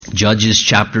Judges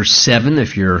chapter 7,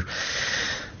 if you're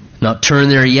not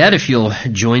turned there yet, if you'll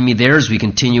join me there as we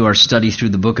continue our study through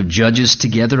the book of Judges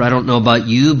together. I don't know about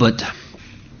you, but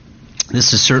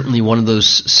this is certainly one of those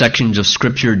sections of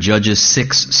Scripture, Judges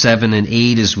 6, 7, and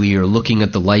 8, as we are looking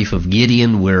at the life of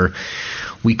Gideon, where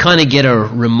we kind of get a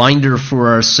reminder for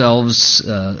ourselves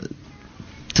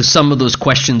to some of those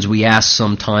questions we ask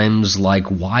sometimes, like,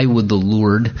 why would the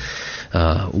Lord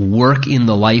work in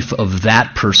the life of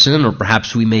that person? Or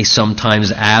perhaps we may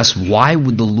sometimes ask, why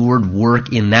would the Lord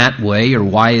work in that way? Or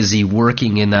why is He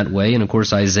working in that way? And of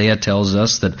course, Isaiah tells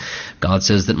us that God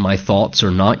says that my thoughts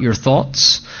are not your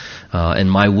thoughts,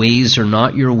 and my ways are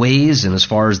not your ways, and as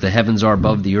far as the heavens are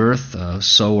above the earth,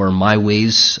 so are my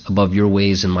ways above your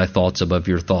ways, and my thoughts above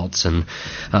your thoughts. And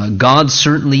God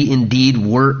certainly indeed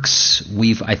works,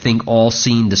 we've, I think, all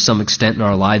seen to some extent in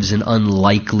our lives, in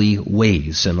unlikely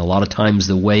ways. And a lot of times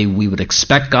the way we would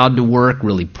expect God to work,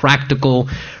 really practical,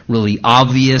 really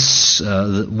obvious,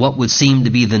 what would seem to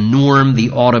be the norm,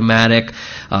 the automatic.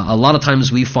 A lot of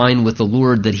times we find with the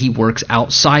Lord that He works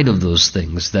outside of those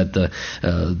things, that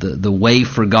the way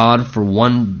for God for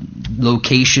one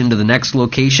location to the next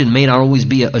location may not always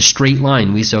be a straight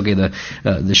line. We say, okay,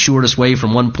 the shortest way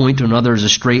from one point to another is a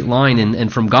straight line,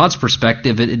 and from God's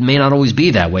perspective, it may not always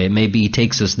be that way. It may be He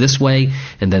takes us this way,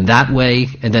 and then that way,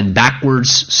 and then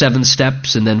backwards 7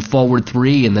 steps, and then forward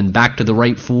 3, and then back to the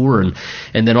right 4,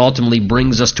 and then ultimately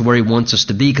brings us to where He wants us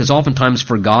to be, because oftentimes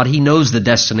for God, He knows the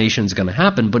destination is going to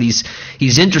happen, but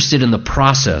He's interested in the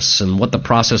process and what the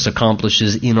process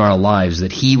accomplishes in our lives,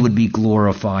 that He would be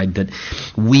glorified, that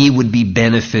we would be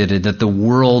benefited, that the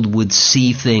world would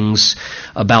see things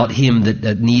about Him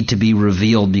that need to be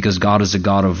revealed, because God is a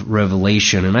God of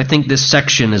revelation. And I think this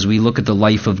section, as we look at the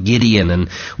life of Gideon and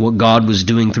what God was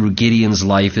doing through Gideon's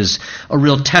life, is a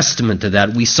real testament to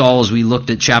that. We saw as we looked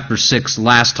at chapter 6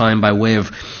 last time, by way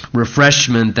of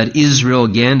refreshment, that Israel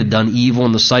again had done evil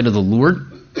in the sight of the Lord.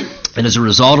 And as a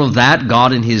result of that,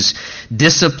 God in His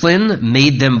discipline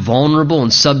made them vulnerable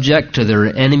and subject to their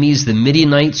enemies, the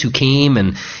Midianites, who came,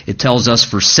 and it tells us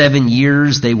for 7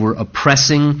 years they were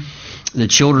oppressing the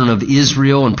children of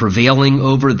Israel and prevailing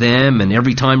over them. And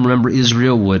every time, remember,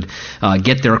 Israel would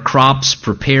get their crops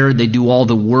prepared, they do all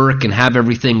the work and have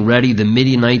everything ready, the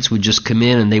Midianites would just come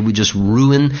in and they would just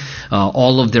ruin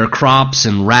all of their crops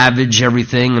and ravage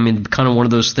everything. I mean, kind of one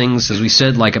of those things, as we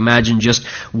said, like imagine just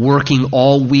working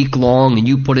all week long and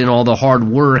you put in all the hard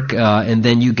work and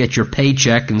then you get your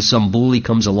paycheck and some bully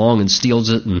comes along and steals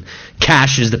it and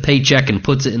cashes the paycheck and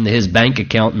puts it into his bank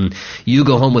account, and you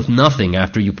go home with nothing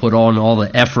after you put on all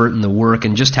the effort and the work,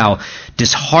 and just how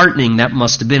disheartening that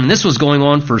must have been. And this was going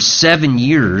on for 7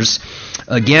 years,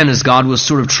 again, as God was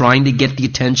sort of trying to get the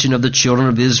attention of the children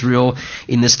of Israel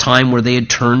in this time where they had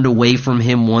turned away from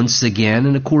Him once again.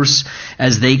 And of course,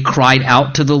 as they cried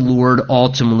out to the Lord,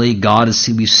 ultimately God, as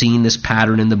we've seen this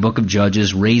pattern in the book of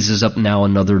Judges, raises up now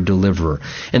another deliverer.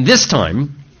 And this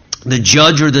time, the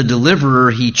judge or the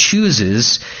deliverer He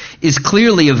chooses is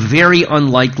clearly a very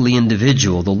unlikely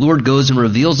individual. The Lord goes and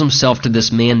reveals Himself to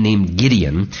this man named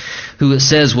Gideon, who it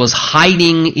says was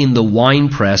hiding in the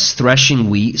winepress threshing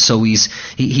wheat. So he's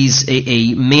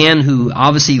a man who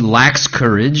obviously lacks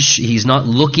courage. He's not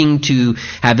looking to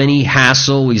have any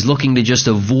hassle. He's looking to just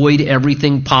avoid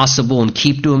everything possible and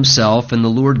keep to himself. And the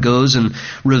Lord goes and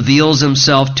reveals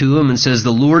Himself to him and says,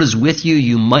 "The Lord is with you,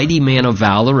 you mighty man of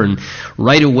valor." And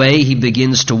right away he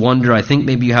begins to wonder, I think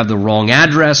maybe you have the wrong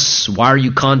address. Why are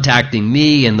you contacting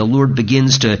me? And the Lord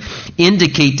begins to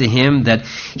indicate to him that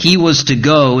he was to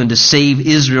go and to save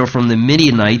Israel from the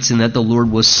Midianites, and that the Lord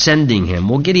was sending him.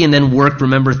 Well, Gideon then worked,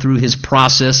 remember, through his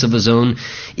process of his own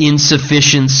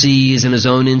insufficiencies and his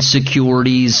own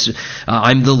insecurities.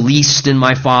 I'm the least in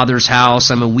my father's house.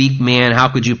 I'm a weak man. How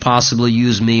could you possibly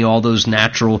use me? All those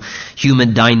natural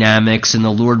human dynamics. And the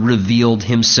Lord revealed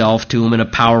Himself to him in a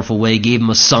powerful way, gave him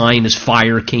a sign as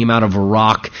fire came out of a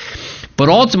rock. But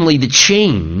ultimately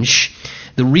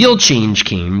the real change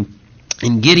came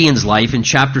in Gideon's life in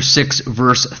chapter 6,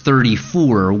 verse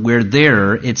 34, where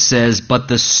there it says, "But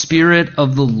the Spirit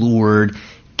of the Lord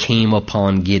came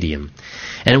upon Gideon."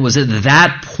 And it was at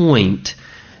that point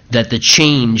that the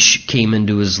change came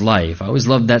into his life. I always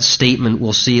loved that statement.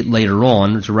 We'll see it later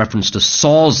on. It's a reference to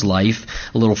Saul's life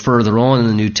a little further on in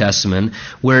the New Testament,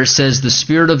 where it says the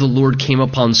Spirit of the Lord came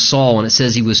upon Saul, and it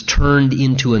says he was turned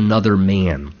into another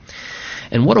man.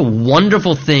 And what a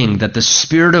wonderful thing that the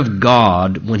Spirit of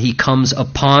God, when He comes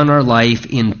upon our life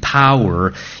in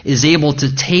power, is able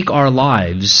to take our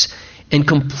lives and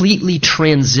completely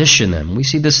transition them. We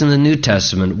see this in the New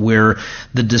Testament where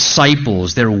the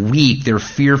disciples, they're weak, they're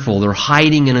fearful, they're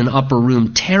hiding in an upper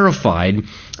room, terrified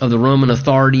of the Roman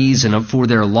authorities and for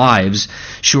their lives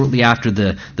shortly after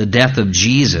the death of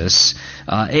Jesus.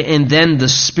 And then the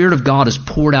Spirit of God is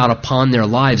poured out upon their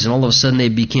lives, and all of a sudden they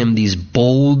become these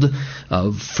bold,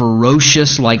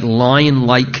 ferocious, like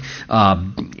lion-like,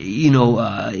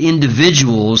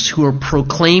 individuals who are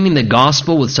proclaiming the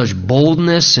gospel with such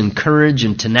boldness and courage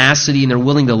and tenacity, and they're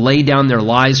willing to lay down their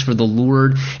lives for the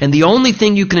Lord. And the only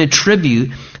thing you can attribute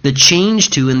the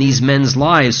change to in these men's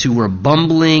lives, who were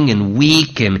bumbling and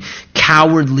weak and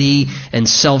cowardly and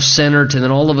self-centered, and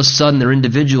then all of a sudden they're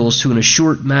individuals who in a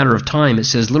short matter of time, it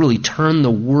says, literally turn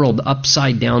the world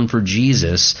upside down for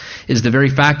Jesus, is the very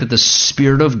fact that the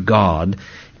Spirit of God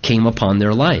came upon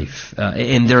their life.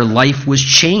 And their life was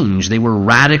changed. They were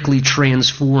radically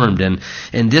transformed.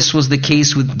 And this was the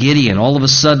case with Gideon. All of a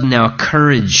sudden now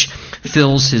courage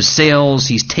fills his sails.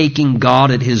 He's taking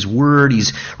God at His word.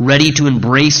 He's ready to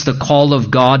embrace the call of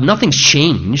God. Nothing's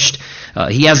changed.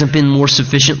 He hasn't been more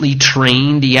sufficiently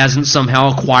trained. He hasn't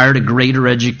somehow acquired a greater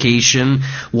education.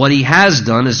 What he has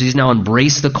done is he's now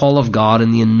embraced the call of God,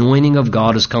 and the anointing of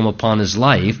God has come upon his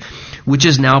life, which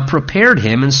has now prepared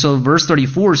him. And so verse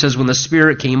 34 says, when the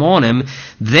Spirit came on him,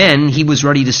 then he was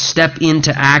ready to step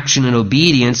into action and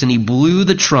obedience, and he blew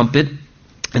the trumpet,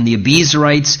 and the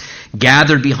Abiezrites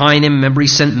gathered behind him. Remember, he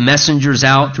sent messengers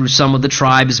out through some of the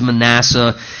tribes,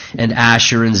 Manasseh and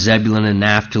Asher and Zebulun and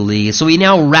Naphtali. So he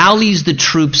now rallies the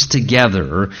troops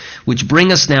together, which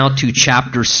bring us now to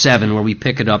chapter 7, where we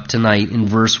pick it up tonight in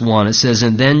verse 1. It says,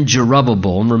 and then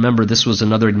Jeroboam, remember this was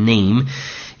another name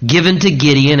given to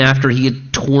Gideon after he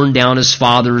had torn down his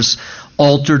father's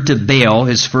altar to Baal,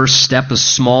 his first step, a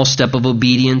small step of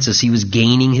obedience as he was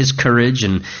gaining his courage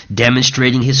and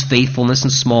demonstrating his faithfulness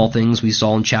in small things. We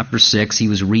saw in chapter 6, he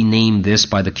was renamed this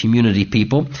by the community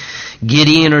people.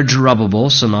 Gideon, or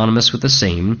Jerubbaal, synonymous with the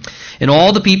same. And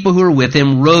all the people who were with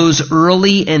him rose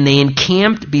early, and they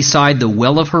encamped beside the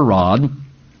well of Harod,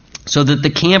 so that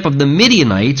the camp of the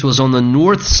Midianites was on the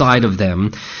north side of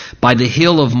them by the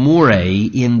hill of Moreh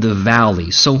in the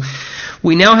valley. So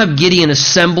we now have Gideon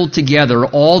assembled together,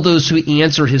 all those who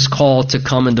answer his call to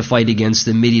come and to fight against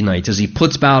the Midianites, as he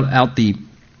puts out the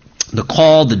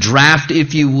call, the draft,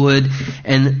 if you would.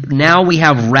 And now we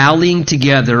have rallying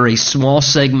together a small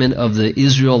segment of the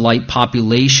Israelite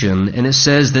population, and it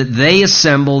says that they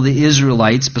assemble, the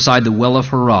Israelites, beside the well of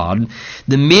Harod.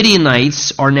 The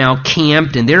Midianites are now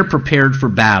camped, and they're prepared for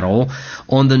battle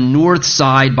on the north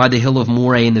side by the hill of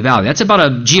Moreh in the valley. That's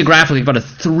geographically about a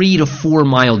 3 to 4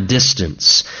 mile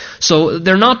distance. So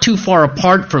they're not too far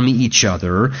apart from each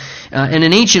other. And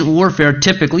in ancient warfare,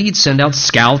 typically you'd send out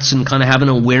scouts and kind of have an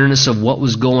awareness of what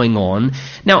was going on.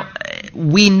 Now,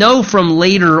 we know from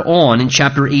later on in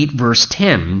chapter 8, verse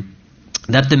 10,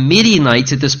 that the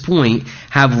Midianites at this point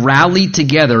have rallied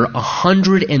together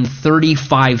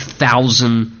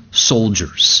 135,000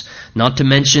 soldiers. Not to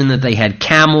mention that they had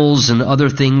camels and other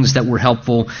things that were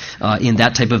helpful in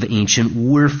that type of ancient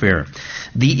warfare.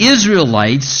 The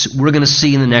Israelites, we're going to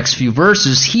see in the next few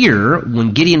verses here,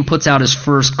 when Gideon puts out his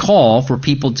first call for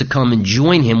people to come and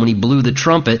join him when he blew the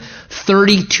trumpet,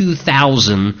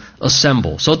 32,000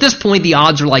 assemble. So at this point, the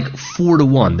odds are like 4 to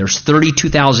 1. There's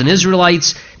 32,000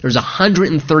 Israelites, there's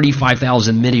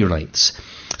 135,000 Midianites.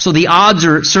 So the odds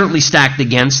are certainly stacked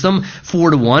against them,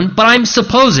 4 to 1. But I'm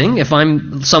supposing, if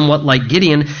I'm somewhat like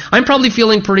Gideon, I'm probably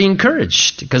feeling pretty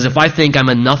encouraged. Because if I think I'm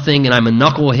a nothing and I'm a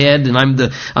knucklehead and I'm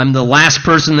the last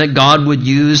person that God would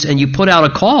use, and you put out a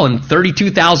call and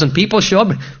 32,000 people show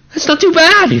up, that's not too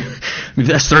bad.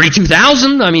 That's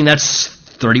 32,000. I mean, that's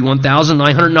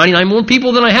 31,999 more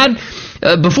people than I had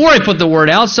before I put the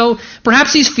word out. So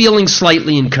perhaps he's feeling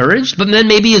slightly encouraged, but then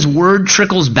maybe his word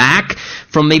trickles back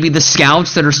from maybe the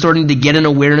scouts that are starting to get an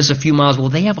awareness a few miles. Well,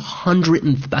 they have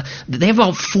they have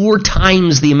about 4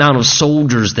 times the amount of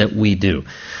soldiers that we do.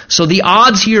 So the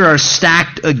odds here are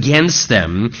stacked against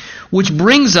them, which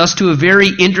brings us to a very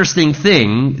interesting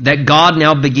thing that God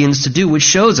now begins to do, which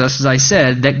shows us, as I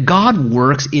said, that God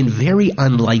works in very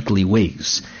unlikely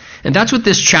ways. And that's what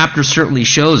this chapter certainly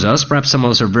shows us. Perhaps some of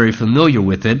us are very familiar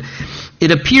with it. It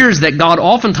appears that God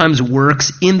oftentimes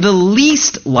works in the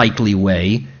least likely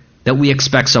way that we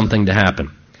expect something to happen.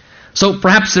 So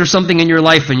perhaps there's something in your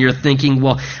life and you're thinking,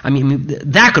 well, I mean,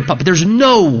 that could pop, but there's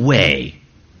no way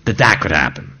that could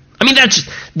happen. I mean, that's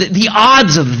the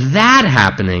odds of that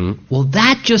happening, well,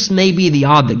 that just may be the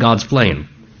odd that God's playing.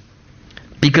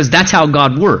 Because that's how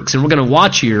God works. And we're going to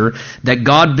watch here that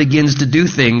God begins to do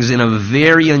things in a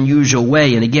very unusual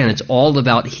way. And again, it's all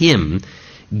about Him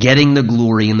getting the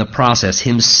glory in the process,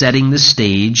 him setting the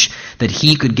stage that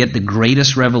he could get the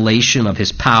greatest revelation of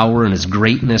his power and his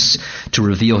greatness to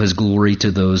reveal his glory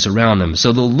to those around him.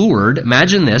 So the Lord,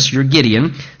 imagine this, you're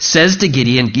Gideon, says to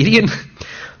Gideon, Gideon,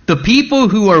 the people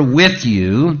who are with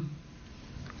you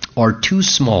are too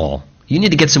small. You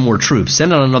need to get some more troops.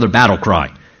 Send out another battle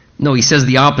cry. No, he says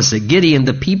the opposite. Gideon,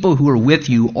 the people who are with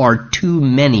you are too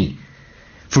many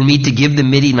for me to give the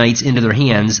Midianites into their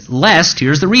hands, lest,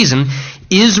 here's the reason,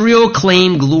 Israel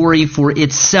claim glory for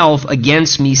itself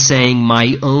against me, saying,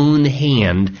 my own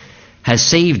hand has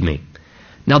saved me.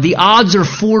 Now the odds are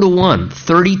 4-1,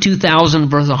 32,000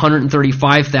 versus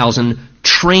 135,000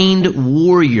 trained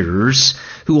warriors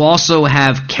who also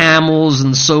have camels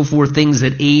and so forth, things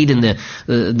that aid in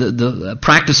the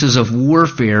practices of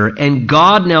warfare. And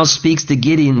God now speaks to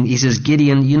Gideon. He says,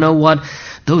 Gideon, you know what?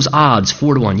 Those odds,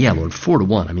 4-1. Yeah, Lord,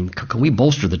 4-1. I mean, can we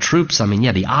bolster the troops? I mean,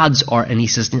 yeah, the odds are, and he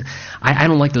says, I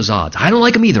don't like those odds. I don't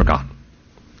like them either, God.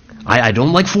 I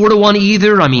don't like 4-1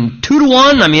 either. I mean,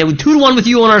 2-1. I mean, 2-1 with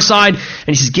you on our side. And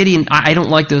he says, Gideon, I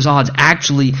don't like those odds.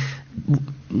 Actually,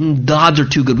 the odds are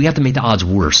too good. We have to make the odds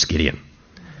worse, Gideon.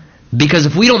 Because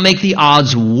if we don't make the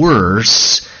odds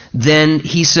worse, then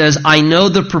he says, I know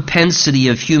the propensity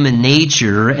of human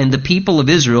nature, and the people of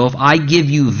Israel, if I give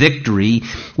you victory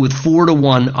with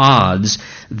 4-1 odds,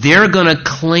 they're going to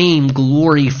claim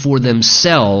glory for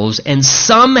themselves, and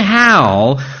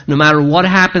somehow, no matter what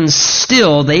happens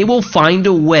still, they will find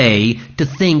a way to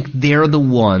think they're the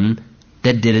one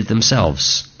that did it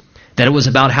themselves. That it was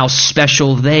about how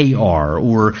special they are,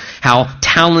 or how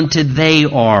talented they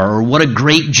are, or what a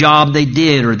great job they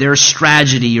did, or their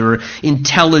strategy, or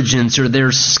intelligence, or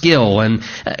their skill. And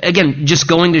again, just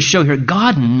going to show here,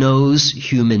 God knows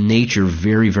human nature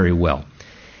very, very well.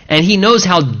 And he knows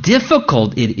how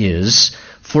difficult it is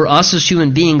for us as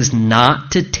human beings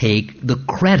not to take the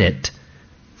credit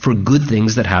for good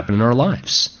things that happen in our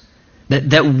lives.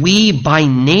 That we, by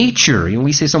nature,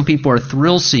 we say some people are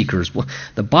thrill seekers. Well,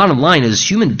 the bottom line is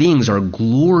human beings are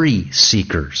glory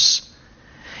seekers.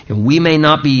 And we may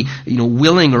not be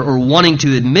willing or wanting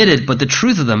to admit it, but the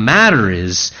truth of the matter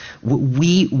is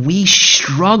we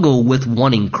struggle with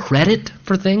wanting credit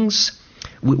for things.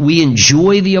 We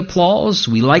enjoy the applause.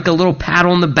 We like a little pat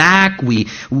on the back. We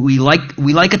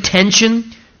like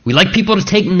attention. We like people to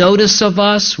take notice of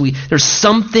us. There's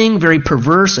something very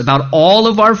perverse about all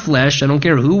of our flesh. I don't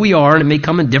care who we are, and it may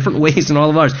come in different ways in all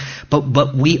of ours.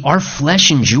 But our flesh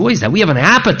enjoys that. We have an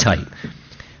appetite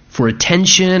for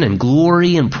attention and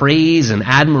glory and praise and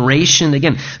admiration.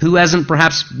 Again, who hasn't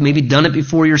perhaps maybe done it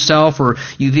before yourself, or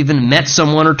you've even met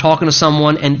someone or talking to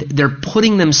someone, and they're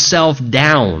putting themselves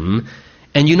down.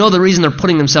 And you know the reason they're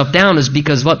putting themselves down is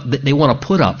because they want to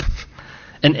put up.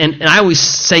 And I always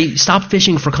say, stop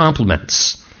fishing for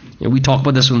compliments. We talk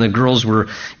about this when the girls were,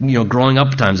 growing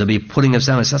up times. They'd be putting us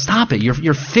down. I said, stop it.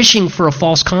 You're fishing for a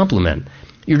false compliment.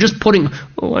 You're just putting,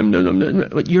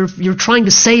 you're trying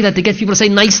to say that to get people to say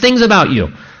nice things about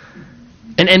you.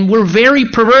 And we're very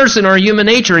perverse in our human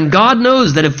nature, and God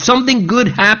knows that if something good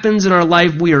happens in our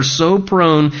life, we are so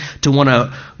prone to want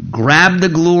to grab the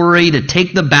glory, to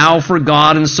take the bow for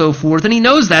God and so forth, and he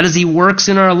knows that as he works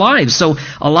in our lives. So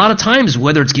a lot of times,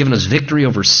 whether it's given us victory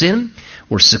over sin,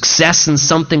 or success in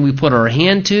something we put our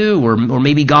hand to, or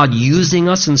maybe God using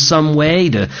us in some way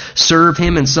to serve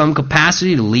him in some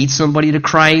capacity, to lead somebody to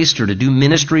Christ, or to do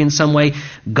ministry in some way,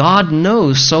 God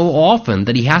knows so often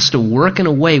that he has to work in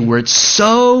a way where it's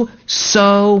so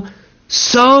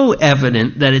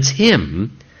evident that it's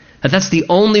him, that's the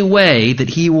only way that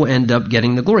he will end up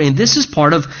getting the glory. And this is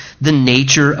part of the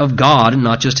nature of God and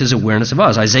not just his awareness of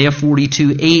us. Isaiah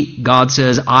 42:8, God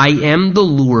says, I am the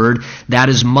Lord, that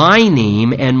is my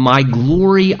name, and my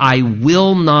glory I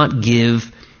will not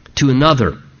give to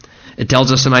another. It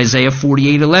tells us in Isaiah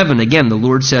 48:11, again, the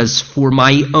Lord says, for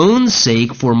my own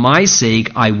sake, for my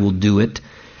sake, I will do it.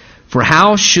 For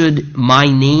how should my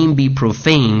name be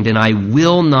profaned, and I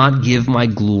will not give my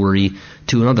glory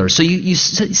to another. So you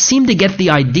seem to get the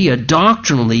idea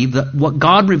doctrinally that what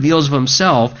God reveals of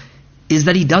himself is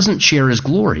that he doesn't share his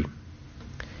glory.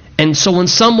 And so when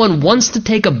someone wants to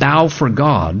take a bow for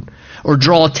God or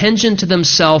draw attention to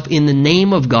themselves in the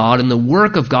name of God and the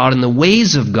work of God and the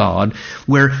ways of God,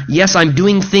 where, yes, I'm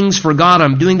doing things for God,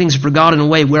 I'm doing things for God in a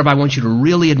way whereby I want you to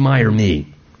really admire me.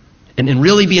 And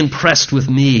really be impressed with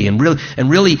me, and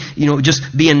really,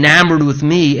 just be enamored with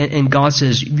me. And God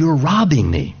says, you're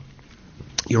robbing me.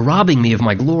 You're robbing me of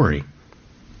my glory.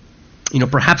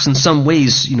 Perhaps in some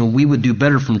ways, we would do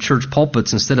better from church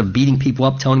pulpits, instead of beating people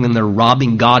up, telling them they're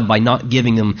robbing God by not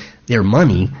giving them their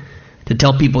money, to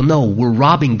tell people, no, we're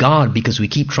robbing God because we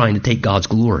keep trying to take God's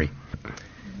glory.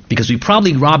 Because we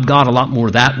probably rob God a lot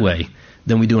more that way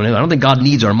than we do anything. I don't think God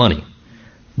needs our money.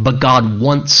 But God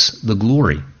wants the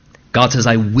glory. God says,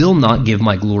 I will not give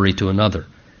my glory to another.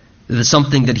 It's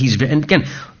something that he's... And again,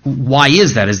 why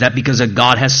is that? Is that because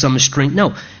God has some strength?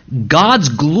 No. God's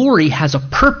glory has a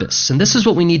purpose. And this is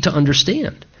what we need to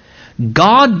understand.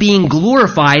 God being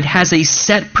glorified has a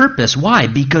set purpose. Why?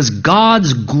 Because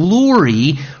God's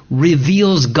glory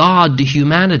reveals God to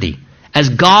humanity. As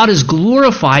God is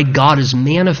glorified, God is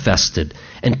manifested,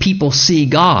 and people see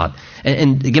God.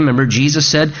 And again, remember, Jesus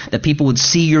said that people would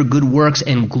see your good works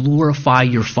and glorify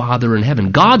your Father in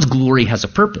heaven. God's glory has a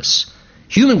purpose.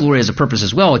 Human glory has a purpose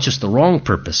as well. It's just the wrong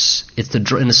purpose. It's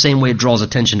in the same way it draws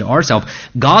attention to ourselves.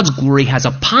 God's glory has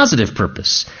a positive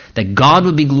purpose, that God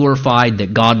would be glorified,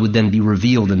 that God would then be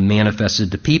revealed and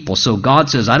manifested to people. So God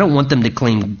says, I don't want them to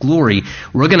claim glory.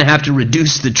 We're going to have to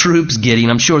reduce the troops, Gideon.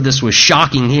 I'm sure this was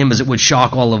shocking him as it would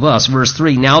shock all of us. Verse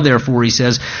 3, now therefore, he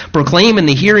says, proclaim in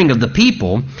the hearing of the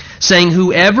people, saying,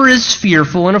 whoever is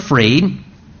fearful and afraid,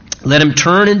 let him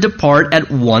turn and depart at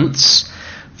once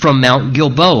from Mount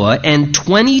Gilboa. And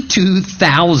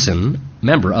 22,000,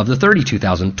 remember, of the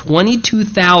 32,000,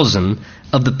 22,000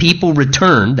 of the people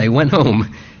returned. They went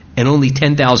home, and only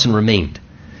 10,000 remained.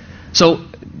 So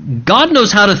God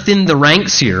knows how to thin the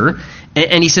ranks here,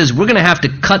 and he says, we're going to have to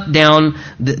cut down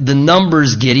the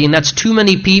numbers, Gideon. That's too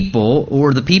many people,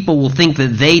 or the people will think that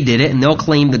they did it, and they'll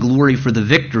claim the glory for the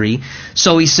victory.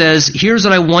 So he says, here's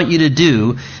what I want you to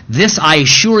do. This I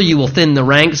assure you will thin the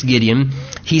ranks, Gideon.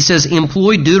 He says,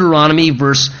 employ Deuteronomy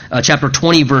chapter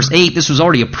 20, verse 8. This was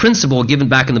already a principle given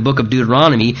back in the book of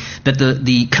Deuteronomy, that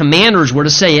the commanders were to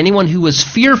say, anyone who was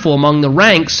fearful among the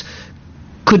ranks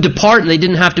could depart, and they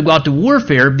didn't have to go out to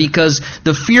warfare, because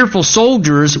the fearful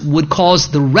soldiers would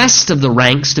cause the rest of the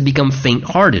ranks to become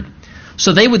faint-hearted.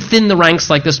 So they would thin the ranks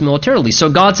like this militarily. So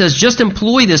God says, just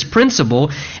employ this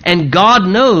principle, and God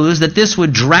knows that this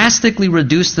would drastically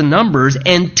reduce the numbers,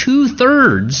 and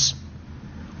 2/3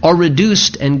 are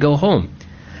reduced and go home.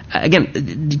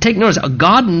 Again, take notice,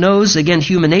 God knows, again,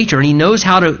 human nature, and he knows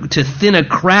how to thin a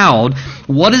crowd.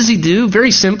 What does he do?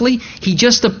 Very simply, he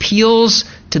just appeals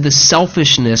to the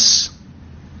selfishness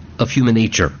of human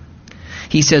nature.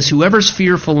 He says, whoever's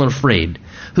fearful and afraid,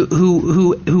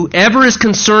 whoever is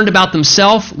concerned about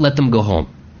themselves, let them go home.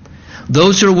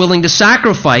 Those who are willing to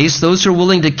sacrifice, those who are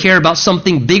willing to care about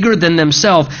something bigger than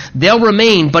themselves, they'll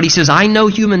remain. But he says, I know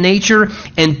human nature,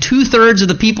 and 2/3 of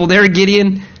the people there,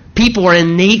 Gideon, people are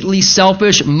innately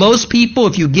selfish. Most people,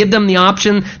 if you give them the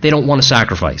option, they don't want to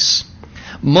sacrifice.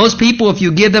 Most people, if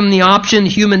you give them the option,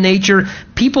 human nature,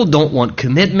 people don't want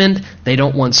commitment. They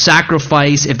don't want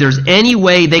sacrifice. If there's any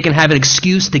way they can have an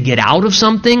excuse to get out of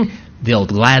something, they'll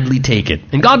gladly take it.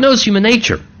 And God knows human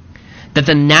nature, that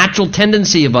the natural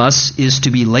tendency of us is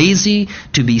to be lazy,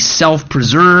 to be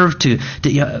self-preserved,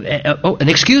 an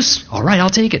excuse? All right, I'll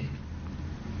take it.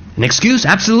 An excuse?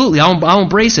 Absolutely, I'll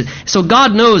embrace it. So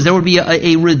God knows there would be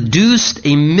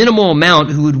a minimal amount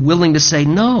who would be willing to say,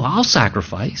 no, I'll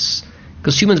sacrifice.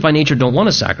 Because humans by nature don't want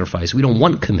to sacrifice. We don't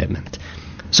want commitment.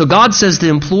 So God says to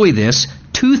employ this.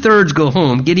 2/3 go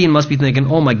home. Gideon must be thinking,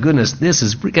 oh my goodness, this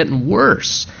is getting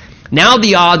worse. Now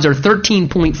the odds are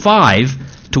 13.5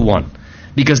 to 1.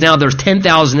 Because now there's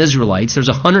 10,000 Israelites, there's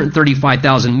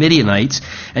 135,000 Midianites,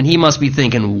 and he must be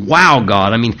thinking, wow,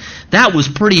 God, I mean, that was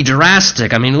pretty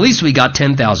drastic. I mean, at least we got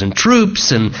 10,000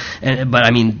 troops, but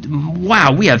I mean,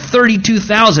 wow, we have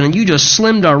 32,000, and you just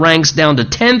slimmed our ranks down to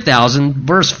 10,000.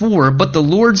 Verse 4, but the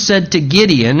Lord said to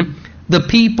Gideon, the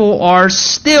people are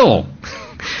still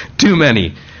too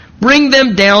many. Bring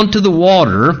them down to the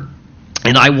water,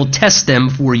 and I will test them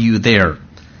for you there.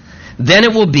 Then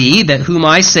it will be that whom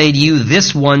I say to you,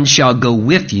 this one shall go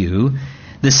with you,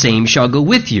 the same shall go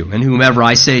with you. And whomever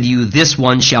I say to you, this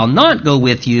one shall not go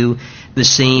with you, the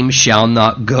same shall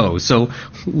not go. So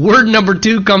word number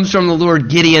 2 comes from the Lord.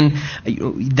 Gideon,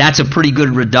 that's a pretty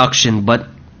good reduction, but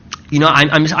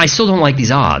I still don't like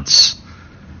these odds.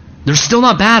 They're still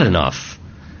not bad enough.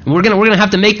 And we're going to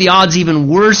have to make the odds even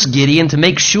worse, Gideon, to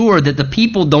make sure that the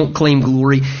people don't claim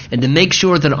glory and to make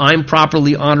sure that I'm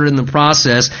properly honored in the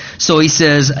process. So he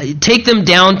says, take them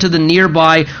down to the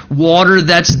nearby water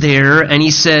that's there, and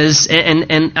he says,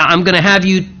 and I'm going to have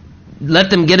you let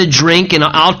them get a drink, and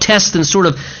I'll test and sort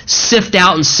of sift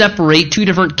out and separate 2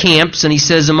 different camps. And he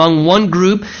says, among one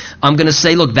group, I'm going to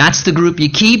say, look, that's the group you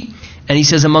keep. And he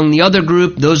says, among the other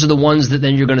group, those are the ones that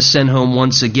then you're going to send home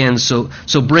once again. So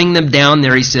bring them down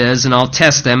there, he says, and I'll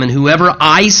test them. And whoever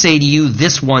I say to you,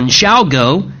 this one shall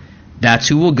go, that's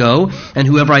who will go. And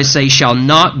whoever I say shall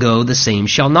not go, the same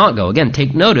shall not go. Again,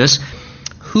 take notice,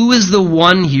 who is the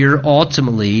one here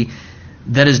ultimately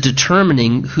that is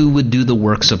determining who would do the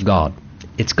works of God?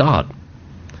 It's God.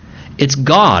 It's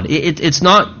God. It's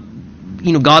not,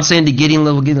 God saying to Gideon,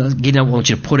 I want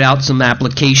you to put out some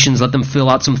applications, let them fill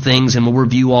out some things, and we'll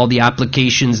review all the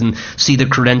applications and see the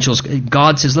credentials.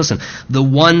 God says, listen, the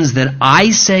ones that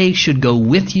I say should go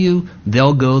with you,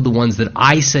 they'll go. The ones that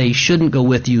I say shouldn't go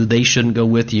with you, they shouldn't go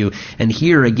with you. And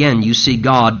here again, you see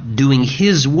God doing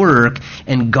His work,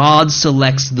 and God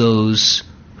selects those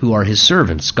who are His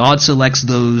servants. God selects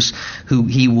those who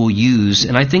He will use.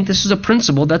 And I think this is a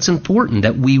principle that's important,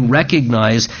 that we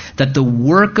recognize that the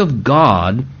work of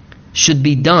God should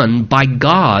be done by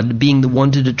God being the one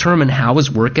to determine how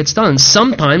His work gets done. And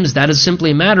sometimes that is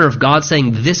simply a matter of God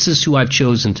saying, this is who I've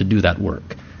chosen to do that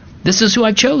work. This is who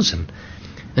I've chosen.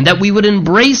 And that we would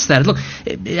embrace that. Look,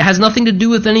 it has nothing to do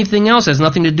with anything else. It has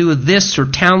nothing to do with this or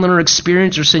talent or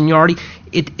experience or seniority.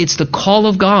 It's the call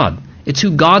of God. It's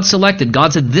who God selected.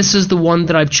 God said, this is the one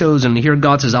that I've chosen. And here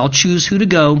God says, I'll choose who to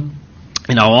go,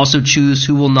 and I'll also choose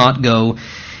who will not go.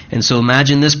 And so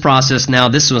imagine this process now.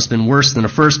 This must have been worse than the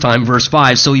first time. Verse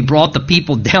 5, so he brought the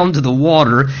people down to the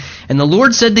water, and the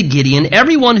Lord said to Gideon,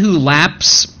 everyone who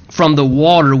laps from the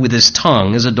water with his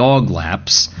tongue, as a dog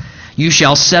laps, you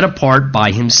shall set apart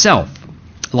by himself.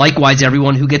 Likewise,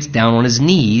 everyone who gets down on his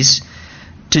knees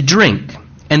to drink.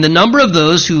 And the number of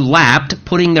those who lapped,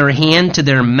 putting their hand to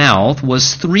their mouth,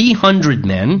 was 300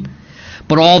 men.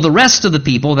 But all the rest of the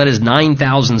people, that is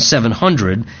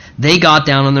 9,700, they got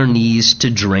down on their knees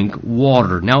to drink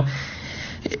water. Now,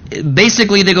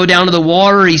 basically, they go down to the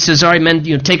water. He says, all right, men,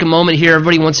 take a moment here.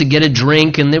 Everybody wants to get a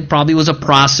drink. And there probably was a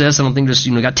process. I don't think just,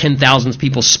 got 10,000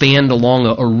 people spanned along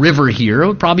a river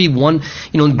here. Probably one,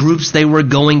 in groups they were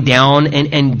going down.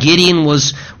 And Gideon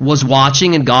was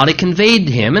watching, and God had conveyed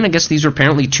to him. And I guess these are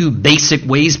apparently two basic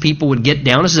ways people would get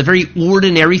down. This is a very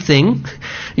ordinary thing,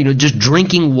 just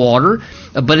drinking water.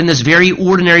 But in this very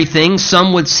ordinary thing,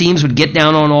 some would get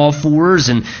down on all fours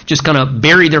and just kind of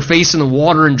bury their face in the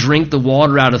water and drink the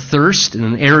water out of thirst in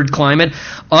an arid climate.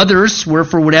 Others were,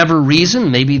 for whatever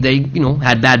reason, maybe they,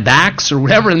 had bad backs or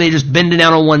whatever, and they just bend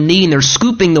down on one knee and they're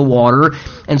scooping the water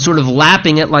and sort of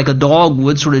lapping it like a dog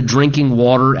would, sort of drinking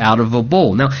water out of a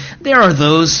bowl. Now, there are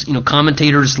those,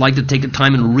 commentators like to take the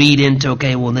time and read into,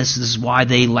 okay, well, this is why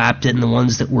they lapped it, and the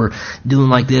ones that were doing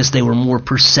like this, they were more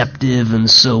perceptive, and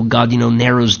so God,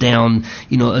 narrows down,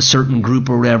 a certain group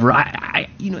or whatever.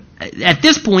 At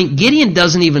this point, Gideon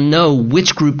doesn't even know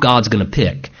which group God's going to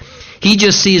pick. He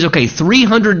just sees, okay,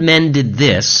 300 men did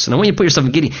this, and I want you to put yourself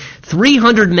in Gideon.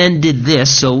 300 men did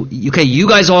this, so, okay, you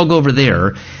guys all go over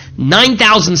there.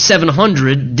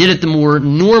 9,700 did it the more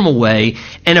normal way,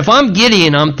 and if I'm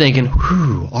Gideon, I'm thinking,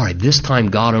 whew, all right, this time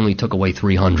God only took away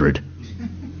 300.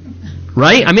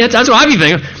 Right? I mean, that's what I'd be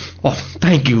thinking. Oh,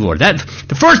 thank you, Lord.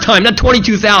 The first time, that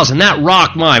 22,000, that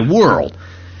rocked my world.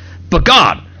 But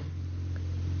God,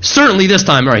 certainly this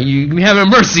time, all right, you have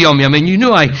mercy on me. I mean, you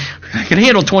knew I could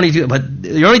handle 22, but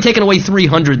you're only taking away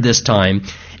 300 this time.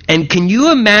 And can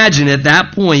you imagine at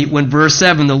that point when verse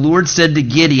 7, the Lord said to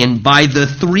Gideon, by the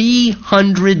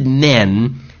 300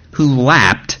 men who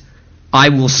lapped, I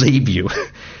will save you.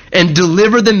 And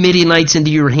deliver the Midianites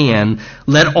into your hand.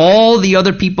 Let all the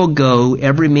other people go,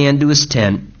 every man to his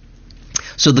tent.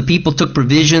 So the people took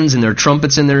provisions and their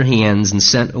trumpets in their hands and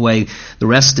sent away the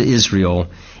rest to Israel,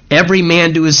 every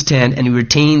man to his tent, and he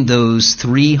retained those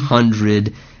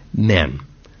 300 men.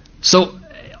 So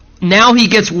now he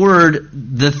gets word,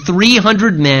 the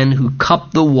 300 men who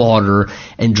cupped the water,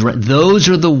 and those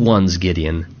are the ones,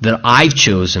 Gideon, that I've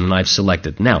chosen and I've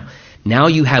selected. Now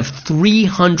you have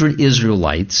 300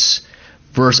 Israelites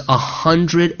versus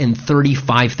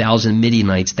 135,000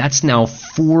 Midianites. That's now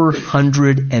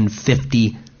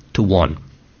 450 to 1.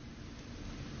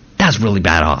 That's really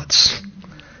bad odds.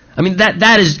 I mean,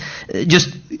 that is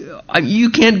just,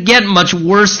 you can't get much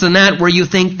worse than that, where you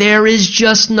think there is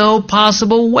just no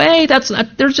possible way. That's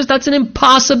an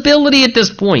impossibility at this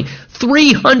point.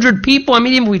 300 people. I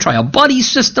mean, even if we try a buddy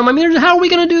system, I mean, how are we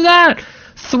going to do that?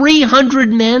 300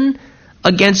 men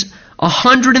against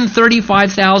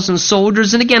 135,000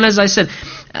 soldiers. And again, as I said,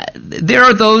 there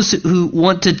are those who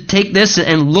want to take this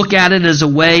and look at it as a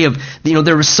way of,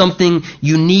 there was something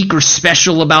unique or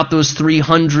special about those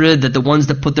 300, that the ones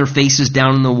that put their faces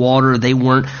down in the water, they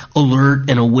weren't alert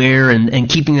and aware and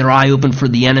keeping their eye open for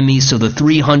the enemy. So the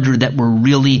 300 that were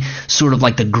really sort of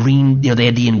like the green, they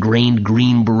had the ingrained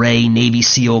Green Beret, Navy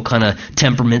SEAL kind of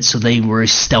temperament, so they were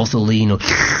stealthily,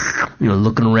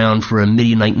 looking around for a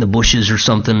Midianite in the bushes or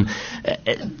something.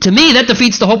 To me, that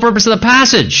defeats the whole purpose of the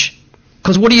passage.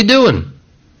 Because what are you doing?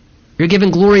 You're giving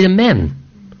glory to men.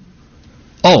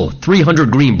 Oh,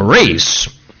 300 Green Berets.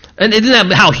 And isn't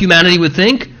that how humanity would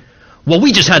think? well,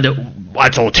 we just had to,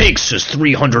 that's all it takes is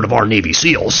 300 of our Navy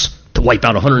SEALs to wipe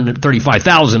out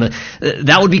 135,000.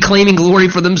 That would be claiming glory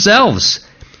for themselves.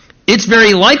 It's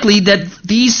very likely that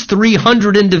these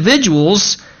 300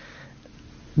 individuals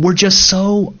were just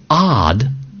so odd,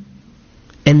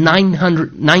 and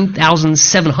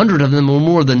 9,700 of them were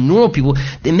more than normal people.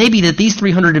 It may be that these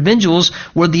 300 individuals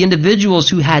were the individuals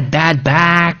who had bad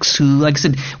backs, who, like I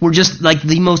said, were just like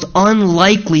the most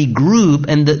unlikely group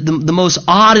and the most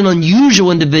odd and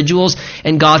unusual individuals.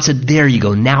 And God said, there you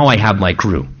go, now I have my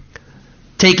crew.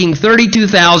 Taking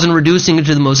 32,000, reducing it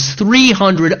to the most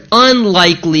 300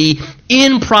 unlikely,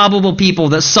 improbable people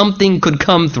that something could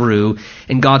come through.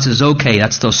 And God says, okay,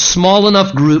 that's the small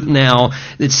enough group now.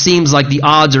 It seems like the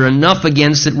odds are enough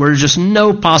against it where there's just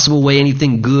no possible way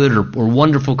anything good or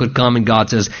wonderful could come. And God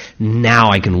says,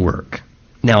 now I can work.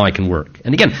 Now I can work.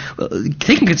 And again,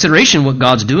 take in consideration what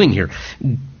God's doing here.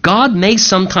 God may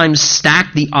sometimes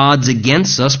stack the odds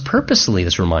against us purposely,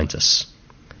 this reminds us.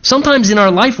 Sometimes in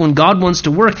our life when God wants to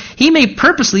work, He may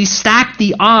purposely stack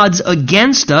the odds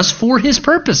against us for His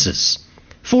purposes,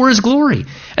 for His glory.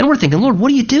 And we're thinking, Lord,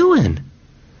 what are you doing?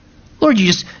 Lord,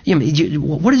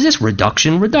 what is this?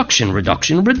 Reduction,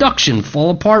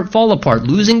 fall apart,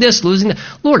 losing this, losing that.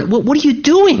 Lord, what are you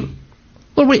doing?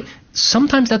 Lord, wait.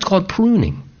 Sometimes that's called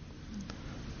pruning.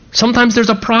 Sometimes there's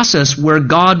a process where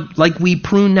God, like we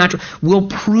prune natural, will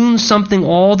prune something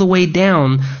all the way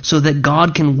down so that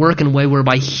God can work in a way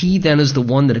whereby He then is the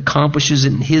one that accomplishes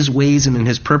it in His ways and in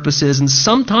His purposes. And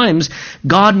sometimes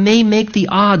God may make the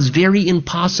odds very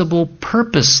impossible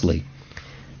purposely,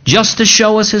 just to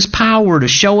show us His power, to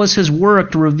show us His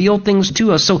work, to reveal things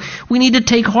to us. So we need to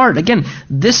take heart. Again,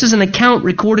 this is an account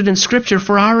recorded in Scripture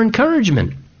for our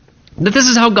encouragement, that this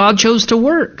is how God chose to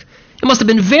work. It must have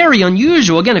been very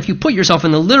unusual. Again, if you put yourself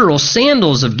in the literal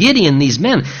sandals of Gideon, these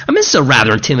men, I mean, it's a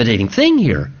rather intimidating thing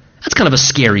here. That's kind of a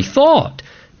scary thought.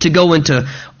 To go into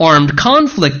armed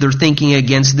conflict, they're thinking,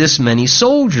 against this many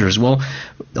soldiers. Well,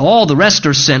 all the rest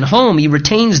are sent home. He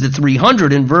retains the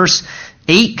 300. In verse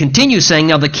 8 continues saying,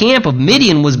 now the camp of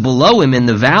Midian was below him in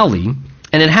the valley,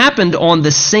 and it happened on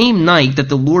the same night that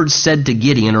the Lord said to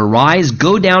Gideon, arise,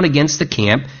 go down against the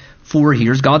camp, for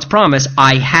here's God's promise,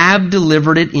 I have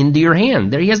delivered it into your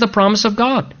hand. There he has the promise of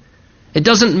God. It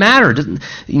doesn't matter,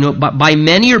 by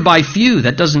many or by few,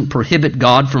 that doesn't prohibit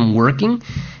God from working.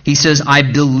 He says,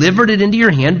 I've delivered it into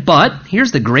your hand, but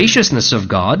here's the graciousness of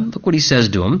God. Look what he says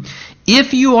to him.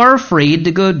 If you are afraid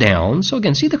to go down, so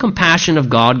again, see the compassion of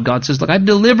God. God says, look, I've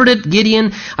delivered it,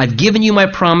 Gideon. I've given you my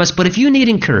promise, but if you need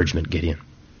encouragement, Gideon,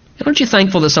 aren't you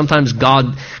thankful that sometimes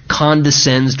God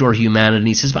condescends to our humanity?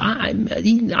 He says, I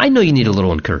know you need a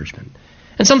little encouragement.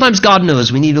 And sometimes God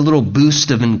knows we need a little boost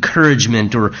of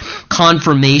encouragement or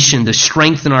confirmation to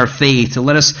strengthen our faith, to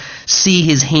let us see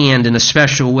His hand in a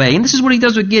special way. And this is what He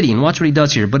does with Gideon. Watch what He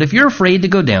does here. But if you're afraid to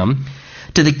go down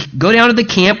to the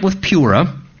camp with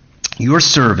Purah, your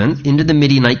servant, into the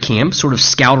Midianite camp, sort of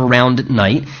scout around at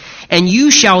night, and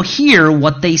you shall hear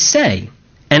what they say.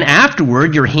 And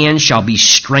afterward your hand shall be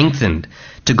strengthened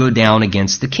to go down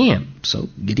against the camp. So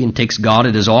Gideon takes God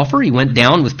at His offer. He went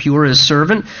down with Purah his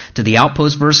servant to the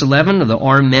outpost, verse 11, of the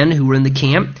armed men who were in the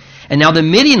camp. And now the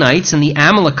Midianites and the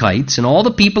Amalekites and all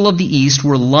the people of the east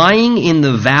were lying in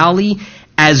the valley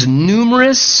as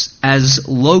numerous as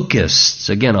locusts.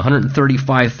 Again,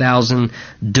 135,000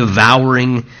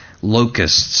 devouring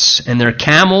locusts. And their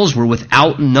camels were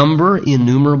without number,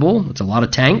 innumerable. It's a lot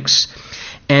of tanks.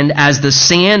 And as the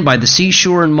sand by the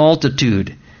seashore in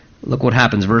multitude. Look what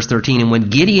happens, verse 13. And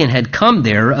when Gideon had come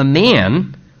there, a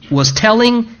man was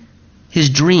telling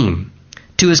his dream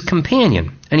to his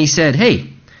companion. And he said,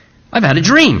 hey, I've had a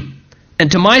dream.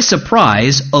 And to my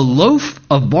surprise, a loaf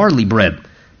of barley bread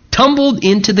tumbled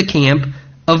into the camp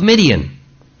of Midian.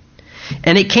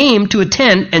 And it came to a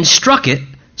tent and struck it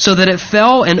so that it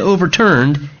fell and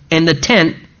overturned, and the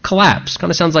tent collapsed.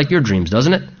 Kind of sounds like your dreams,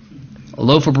 doesn't it? A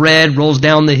loaf of bread rolls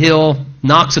down the hill,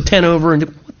 knocks a tent over,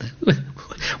 and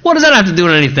what does that have to do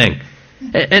with anything?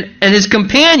 And his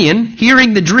companion,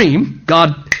 hearing the dream,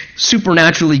 God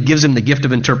supernaturally gives him the gift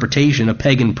of interpretation, a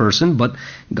pagan person, but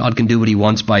God can do what He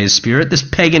wants by His Spirit. This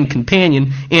pagan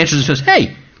companion answers and says,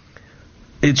 hey,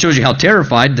 it shows you how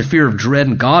terrified, the fear of dread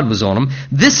and God was on him.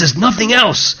 This is nothing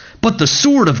else but the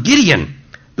sword of Gideon,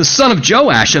 the son of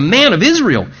Joash, a man of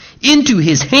Israel. Into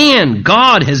his hand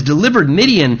God has delivered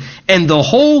Midian and the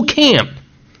whole camp.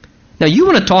 Now you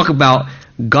want to talk about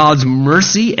God's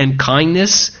mercy and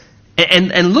kindness,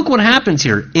 and look what happens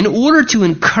here. In order to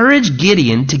encourage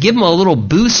Gideon, to give him a little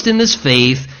boost in his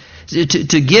faith,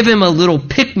 to give him a little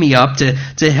pick-me-up,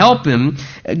 to help him.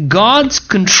 God's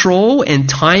control and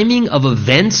timing of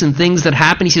events and things that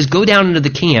happen, he says, go down into the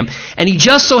camp. And he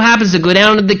just so happens to go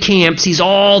down into the camp, sees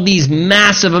all these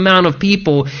massive amount of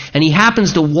people, and he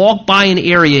happens to walk by an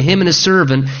area, him and his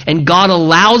servant, and God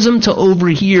allows him to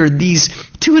overhear these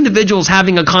two individuals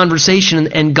having a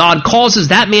conversation, and God causes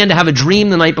that man to have a dream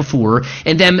the night before,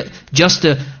 and them just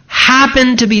to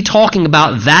happen to be talking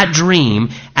about that dream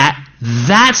at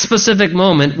that specific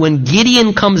moment when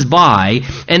Gideon comes by,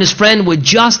 and his friend would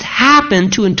just happen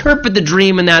to interpret the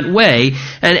dream in that way,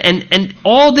 and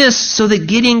all this so that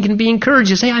Gideon can be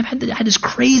encouraged. Say, I had this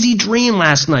crazy dream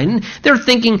last night, and they're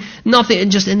thinking nothing,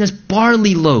 and just in this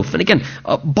barley loaf. And again,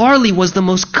 barley was the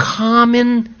most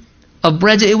common of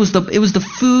bread. It was the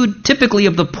food typically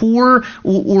of the poor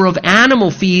or of animal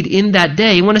feed in that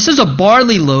day. When it says a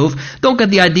barley loaf, don't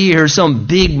get the idea here some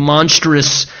big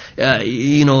monstrous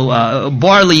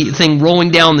barley thing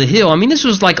rolling down the hill. I mean, this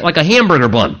was like a hamburger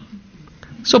bun.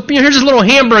 So here's this little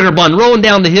hamburger bun rolling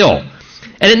down the hill,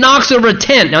 and it knocks over a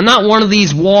tent. Now, not one of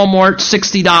these Walmart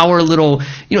 $60 little.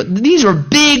 These are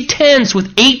big tents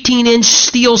with 18-inch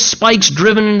steel spikes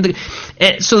driven into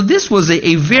the. So this was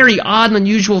a very odd and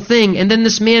unusual thing. And then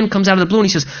this man comes out of the blue and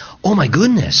he says, oh my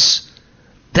goodness,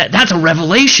 that's a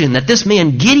revelation that this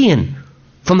man Gideon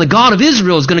from the God of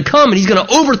Israel is going to come and he's going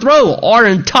to overthrow our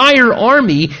entire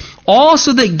army, all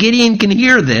so that Gideon can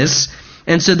hear this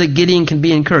and so that Gideon can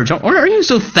be encouraged. Are you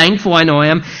so thankful, I know I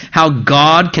am, how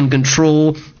God can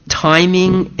control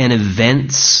timing and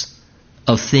events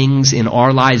of things in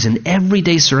our lives and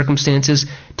everyday circumstances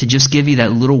to just give you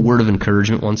that little word of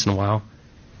encouragement once in a while?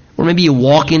 Or maybe you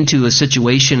walk into a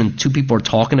situation and two people are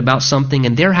talking about something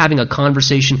and they're having a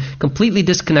conversation completely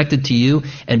disconnected to you,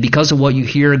 and because of what you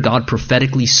hear, God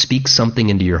prophetically speaks something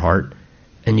into your heart,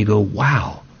 and you go,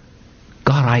 wow,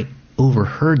 God, I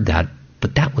overheard that,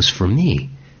 but that was for me.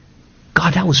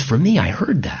 God, that was for me. I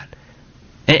heard that.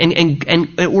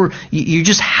 Or you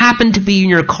just happen to be in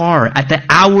your car at the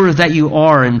hour that you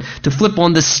are, and to flip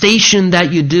on the station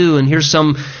that you do, and here's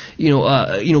some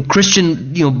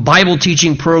Christian Bible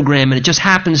teaching program, and it just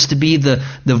happens to be the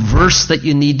verse that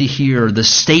you need to hear, the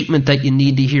statement that you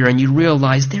need to hear, and you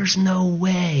realize there's no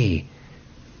way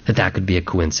that could be a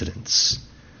coincidence.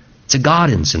 It's a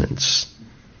God incidence.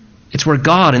 It's where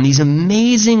God, in these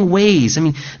amazing ways,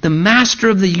 the master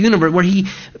of the universe, where he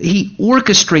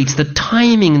orchestrates the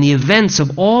timing and the events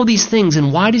of all these things.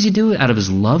 And why does he do it? Out of his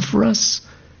love for us,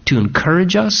 to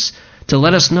encourage us, to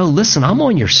let us know, listen, I'm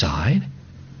on your side.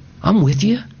 I'm with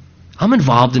you. I'm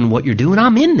involved in what you're doing.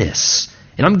 I'm in this.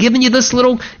 And I'm giving you this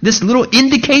little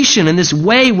indication in this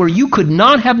way where you could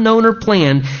not have known or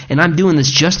planned, and I'm doing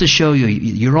this just to show you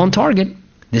you're on target.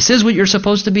 This is what you're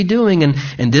supposed to be doing,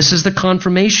 and this is the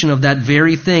confirmation of that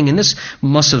very thing. And this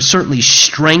must have certainly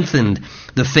strengthened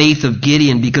the faith of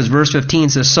Gideon, because verse 15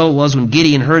 says, so it was when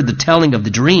Gideon heard the telling of the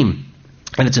dream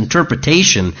and its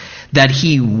interpretation that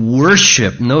he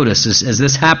worshiped. Notice, as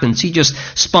this happens, he just,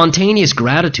 spontaneous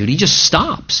gratitude, he just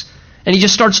stops. And he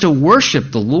just starts to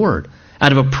worship the Lord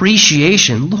out of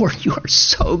appreciation. Lord, you are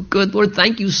so good. Lord,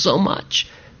 thank you so much.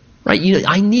 Right?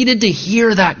 I needed to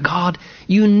hear that, God.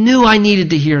 You knew I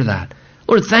needed to hear that.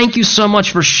 Lord, thank you so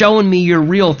much for showing me you're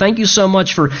real. Thank you so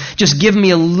much for just giving me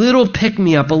a little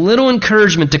pick-me-up, a little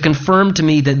encouragement to confirm to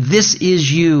me that this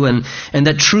is you, and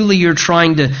that truly you're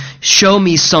trying to show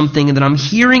me something, and that I'm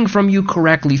hearing from you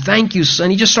correctly. Thank you.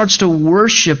 And he just starts to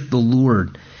worship the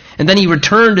Lord. And then he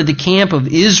returned to the camp of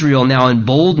Israel, now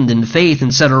emboldened in faith,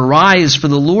 and said, arise, for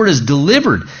the Lord has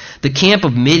delivered the camp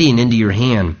of Midian into your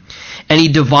hand. And he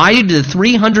divided the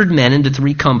 300 men into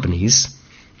 3 companies,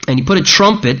 and he put a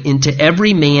trumpet into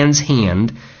every man's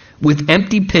hand with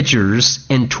empty pitchers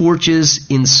and torches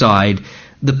inside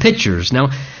the pitchers. Now,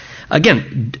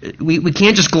 again, we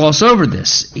can't just gloss over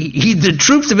this. The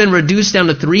troops have been reduced down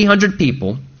to 300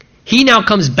 people. He now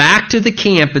comes back to the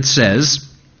camp, it says,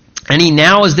 and he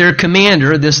now is their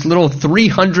commander, this little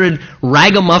 300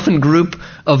 ragamuffin group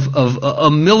of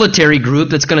a military group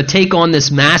that's going to take on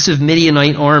this massive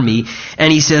Midianite army.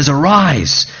 And he says,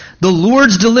 arise, the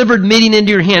Lord's delivered Midian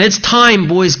into your hand. It's time,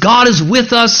 boys. God is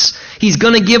with us. He's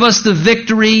going to give us the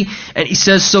victory. And he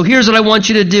says, so here's what I want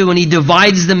you to do. And he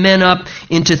divides the men up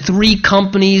into 3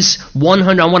 companies.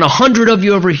 100. I want 100 of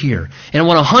you over here. And I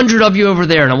want 100 of you over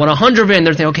there. And I want 100 of you. And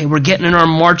they're thinking, okay, we're getting in our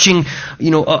marching,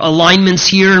 alignments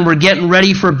here, and we're getting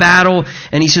ready for battle.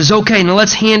 And he says, okay, now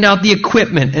let's hand out the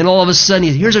equipment. And all of a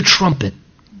sudden, here's a trumpet.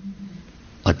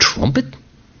 A trumpet?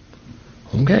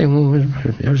 Okay, well,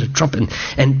 there's a trumpet.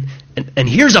 And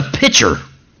here's a pitcher.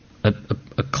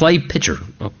 A clay pitcher.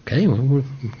 Okay, well,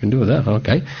 we can do with that.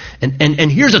 Okay.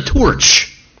 And here's a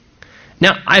torch.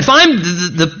 Now, if I'm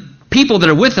the people that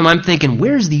are with him, I'm thinking,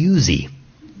 where's the Uzi?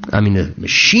 I mean, the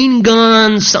machine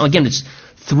guns, again, it's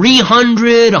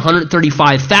 300,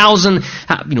 135,000,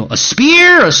 a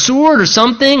spear, a sword or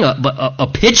something, a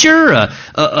pitcher, a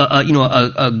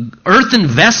earthen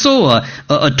vessel,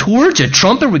 a torch, a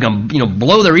trumpet, we're going to,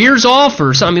 blow their ears off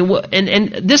or something.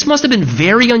 And this must have been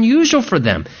very unusual for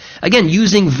them. Again,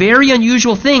 using very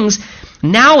unusual things.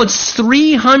 Now it's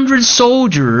 300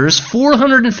 soldiers,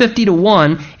 450 to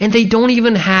 1, and they don't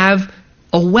even have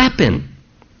a weapon.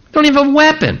 They don't even have a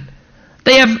weapon.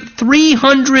 They have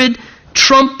 300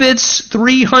 trumpets,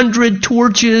 300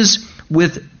 torches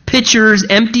with pitchers,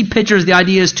 empty pitchers. The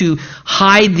idea is to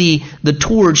hide the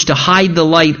torch, to hide the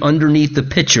light underneath the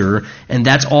pitcher, and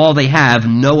that's all they have,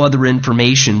 no other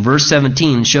information. Verse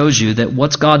 17 shows you that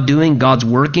what's God doing? God's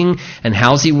working, and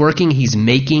how's he working? He's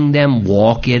making them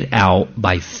walk it out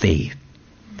by faith,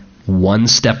 one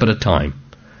step at a time.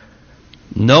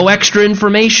 No extra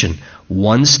information,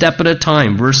 one step at a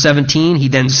time. Verse 17, he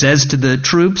then says to the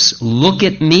troops, look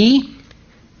at me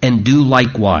and do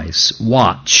likewise.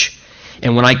 Watch.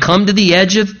 And when I come to the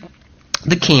edge of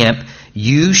the camp,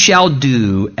 you shall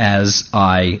do as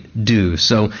I do.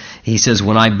 So he says,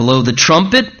 when I blow the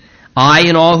trumpet, I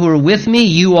and all who are with me,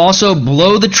 you also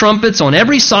blow the trumpets on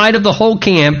every side of the whole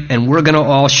camp, and we're going to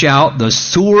all shout, the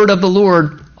sword of the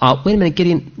Lord. Wait a minute,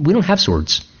 Gideon, we don't have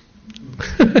swords.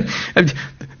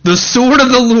 The sword of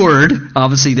the Lord,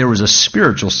 obviously there was a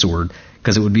spiritual sword,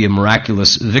 because it would be a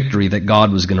miraculous victory that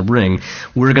God was going to bring.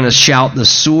 We're going to shout the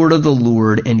sword of the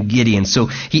Lord and Gideon. So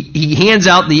he hands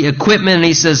out the equipment and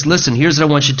he says, listen, here's what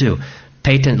I want you to do.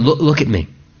 Pay attention. Look at me.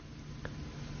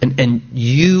 And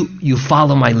you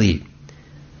follow my lead.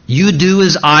 You do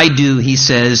as I do, he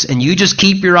says, and you just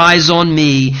keep your eyes on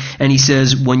me. And he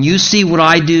says, when you see what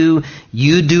I do,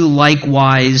 you do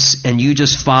likewise, and you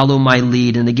just follow my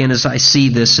lead. And again, as I see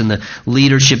this in the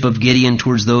leadership of Gideon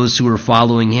towards those who are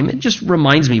following him, it just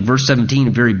reminds me, verse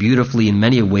 17, very beautifully in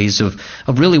many ways of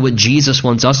really what Jesus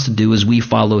wants us to do as we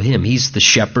follow him. He's the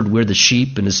shepherd, we're the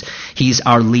sheep, and he's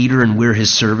our leader, and we're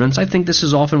his servants. I think this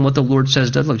is often what the Lord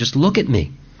says, look, just look at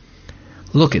me.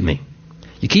 Look at me.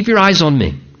 You keep your eyes on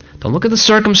me. Don't look at the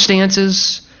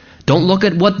circumstances. Don't look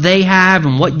at what they have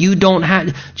and what you don't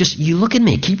have. Just you look at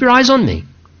me. Keep your eyes on me.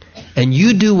 And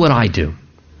you do what I do.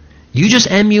 You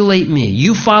just emulate me.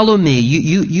 You follow me.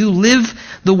 You live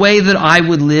the way that I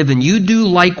would live, and you do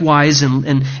likewise,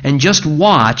 and just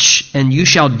watch, and you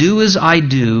shall do as I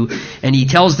do. And he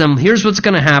tells them, here's what's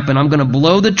going to happen. I'm going to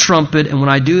blow the trumpet, and when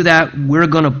I do that, we're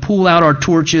going to pull out our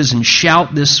torches and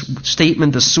shout this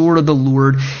statement, the sword of the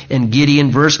Lord. And Gideon,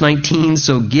 verse 19,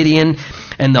 so Gideon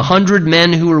and the 100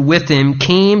 men who were with him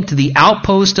came to the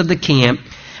outpost of the camp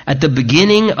at the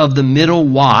beginning of the middle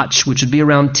watch, which would be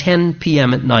around 10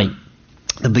 p.m. at night.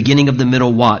 The beginning of the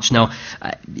middle watch. Now,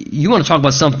 you want to talk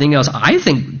about something else. I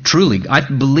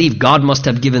believe God must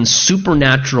have given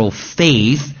supernatural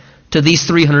faith to these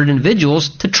 300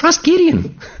 individuals to trust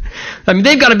Gideon. I mean,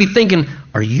 they've got to be thinking,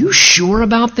 are you sure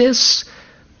about this?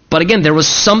 But again, there was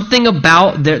something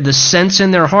about the sense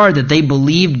in their heart that they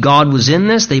believed God was in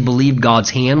this. They believed God's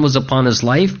hand was upon his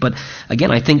life. But again,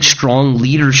 I think strong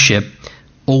leadership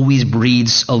always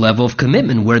breeds a level of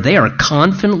commitment where they are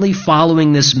confidently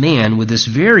following this man with this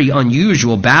very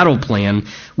unusual battle plan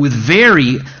with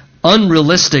very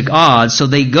unrealistic odds. So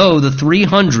they go, the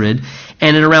 300,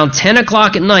 and at around 10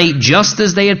 o'clock at night, just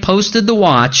as they had posted the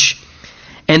watch,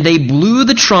 and they blew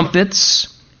the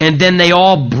trumpets, and then they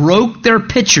all broke their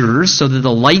pitchers so that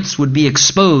the lights would be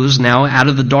exposed now out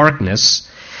of the darkness.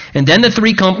 And then the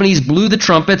 3 companies blew the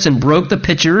trumpets and broke the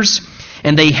pitchers,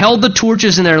 and they held the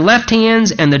torches in their left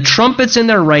hands and the trumpets in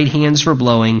their right hands for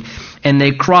blowing. And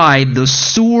they cried, the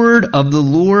sword of the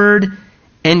Lord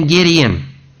and Gideon.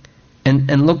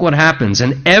 And look what happens.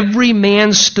 And every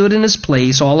man stood in his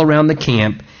place all around the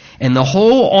camp. And the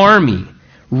whole army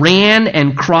ran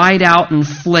and cried out and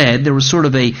fled. There was sort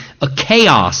of a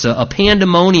chaos, a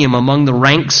pandemonium among the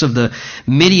ranks of the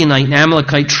Midianite and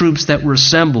Amalekite troops that were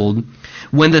assembled.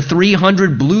 When the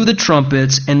 300 blew the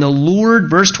trumpets, and the Lord,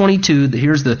 verse 22,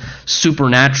 here's the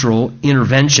supernatural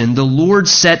intervention, the Lord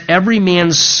set every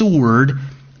man's sword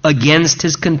against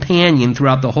his companion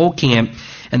throughout the whole camp,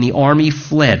 and the army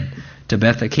fled to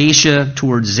Beth Acacia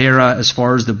towards Zerah as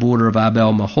far as the border of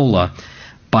Abel Maholah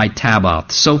by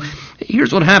Tabbath. So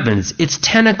here's what happens. It's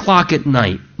 10 o'clock at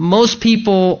night. Most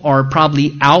people are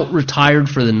probably out retired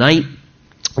for the night.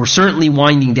 were certainly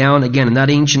winding down. Again, in that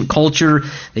ancient culture,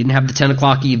 they didn't have the 10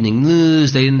 o'clock evening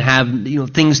news. They didn't have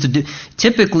things to do.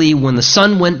 Typically, when the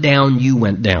sun went down, you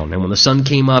went down. And when the sun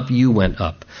came up, you went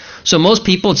up. So most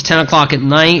people, it's 10 o'clock at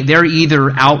night. They're either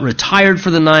out retired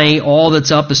for the night. All that's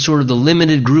up is sort of the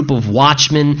limited group of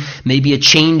watchmen, maybe a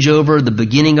changeover, the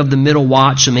beginning of the middle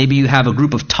watch. So maybe you have a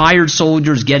group of tired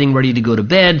soldiers getting ready to go to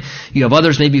bed. You have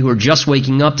others maybe who are just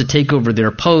waking up to take over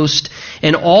their post.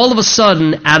 And all of a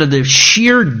sudden, out of the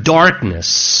sheer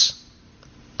darkness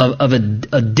of a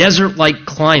desert-like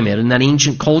climate in that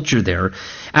ancient culture there,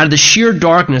 out of the sheer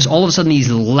darkness, all of a sudden these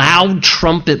loud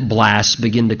trumpet blasts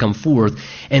begin to come forth,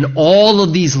 and all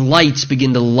of these lights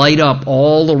begin to light up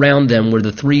all around them where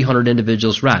the 300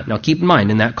 individuals were at. Now keep in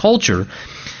mind, in that culture,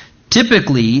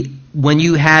 typically when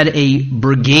you had a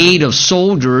brigade of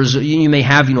soldiers, you may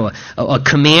have a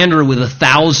commander with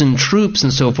 1,000 troops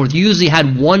and so forth. You usually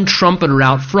had one trumpeter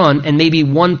out front and maybe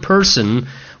one person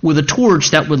with a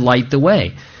torch that would light the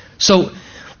way. So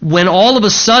when all of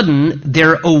a sudden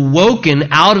they're awoken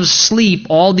out of sleep,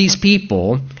 all these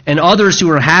people, and others who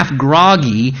are half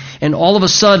groggy, and all of a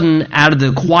sudden out of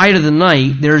the quiet of the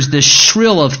night, there's this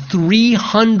shrill of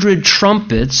 300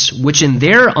 trumpets, which in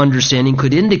their understanding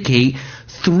could indicate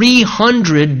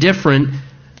 300 different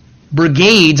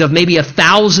brigades of maybe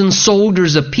 1,000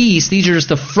 soldiers apiece. These are just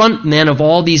the front men of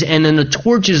all these, and then the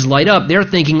torches light up. They're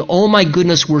thinking, oh my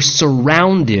goodness, we're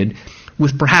surrounded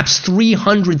with perhaps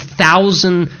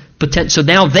 300,000 potential. So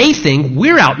now they think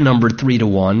we're outnumbered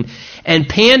 3-1, and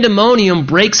pandemonium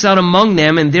breaks out among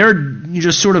them, and they're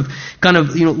just sort of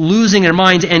losing their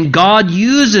minds. And God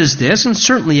uses this, and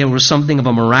certainly it was something of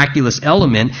a miraculous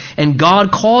element, and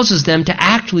God causes them to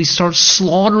actually start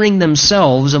slaughtering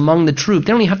themselves among the troops.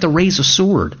 They don't even have to raise a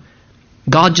sword.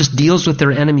 God just deals with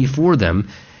their enemy for them.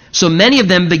 So many of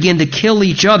them begin to kill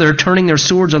each other, turning their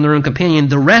swords on their own companion.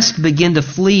 The rest begin to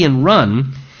flee and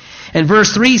run. And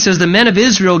verse 3 says, the men of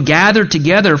Israel gathered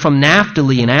together from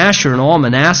Naphtali and Asher and all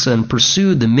Manasseh and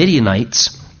pursued the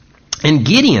Midianites. And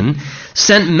Gideon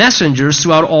sent messengers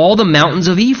throughout all the mountains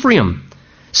of Ephraim,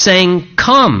 saying,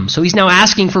 come. So he's now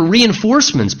asking for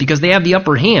reinforcements because they have the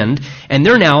upper hand, and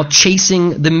they're now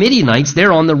chasing the Midianites.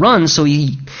 They're on the run, so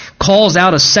he calls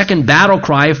out a second battle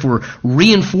cry for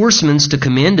reinforcements to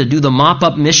come in to do the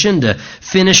mop-up mission, to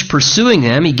finish pursuing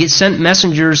them. He sent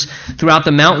messengers throughout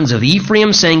the mountains of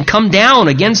Ephraim, saying, come down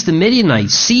against the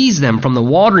Midianites, seize them from the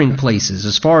watering places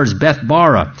as far as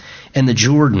Beth-barah and the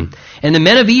Jordan. And the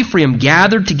men of Ephraim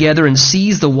gathered together and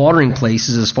seized the watering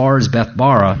places as far as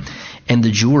Beth-barah and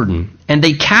the Jordan. And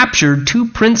they captured 2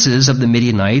 princes of the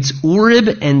Midianites,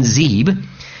 Oreb and Zeb,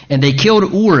 and they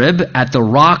killed Oreb at the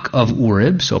rock of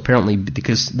Oreb. So apparently,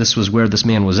 because this was where this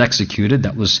man was executed,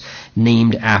 that was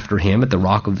named after him, at the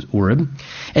rock of Oreb.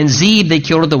 And Zeb they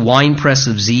killed at the winepress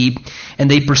of Zeb.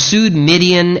 And they pursued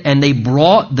Midian, and they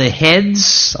brought the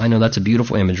heads. I know that's a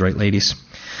beautiful image, right, ladies?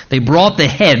 They brought the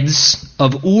heads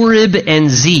of Oreb and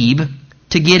Zeb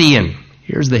to Gideon.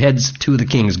 Here's the heads, 2 of the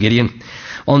kings, Gideon,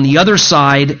 on the other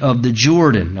side of the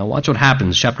Jordan. Now watch what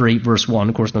happens. Chapter 8, verse 1.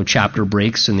 Of course, no chapter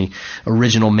breaks in the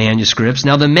original manuscripts.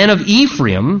 Now the men of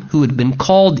Ephraim, who had been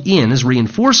called in as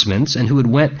reinforcements, and who had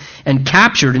went and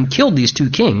captured and killed these 2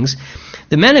 kings,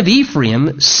 the men of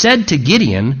Ephraim said to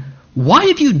Gideon, why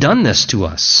have you done this to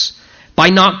us, by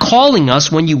not calling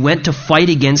us when you went to fight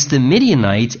against the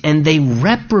Midianites? And they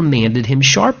reprimanded him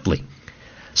sharply.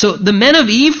 So the men of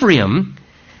Ephraim,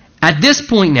 at this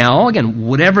point now, again,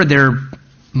 whatever their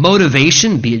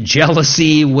motivation, be it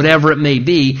jealousy, whatever it may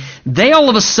be, they all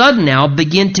of a sudden now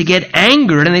begin to get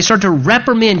angered, and they start to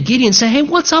reprimand Gideon and say, hey,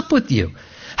 what's up with you?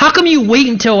 How come you wait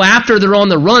until after they're on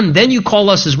the run, then you call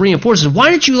us as reinforcements?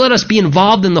 Why didn't you let us be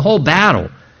involved in the whole battle?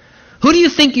 Who do you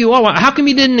think you are? How come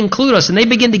you didn't include us? And they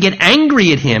begin to get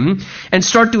angry at him and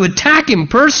start to attack him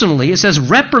personally. It says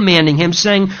reprimanding him,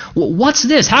 saying, well, what's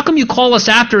this? How come you call us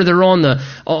after they're on the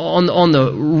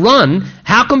run?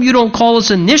 How come you don't call us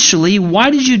initially?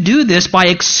 Why did you do this by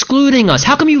excluding us?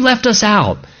 How come you left us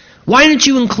out? Why didn't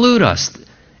you include us?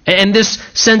 And this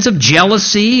sense of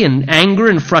jealousy and anger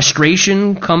and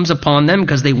frustration comes upon them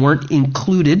because they weren't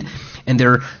included, and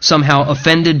they're somehow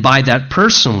offended by that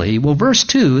personally. Well, verse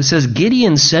 2, it says,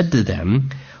 Gideon said to them,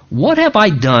 what have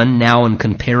I done now in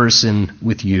comparison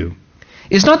with you?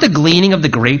 Is not the gleaning of the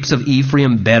grapes of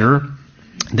Ephraim better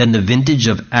than the vintage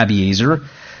of Abiezer?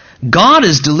 God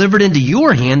has delivered into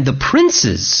your hand the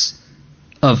princes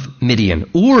of Midian,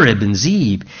 Oreb and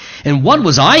Zeb. And what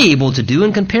was I able to do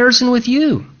in comparison with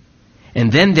you?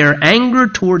 And then their anger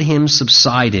toward him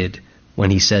subsided when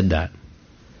he said that.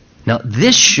 Now,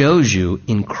 this shows you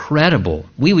incredible,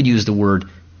 we would use the word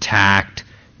tact,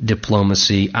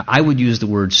 diplomacy. I would use the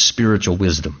word spiritual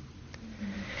wisdom.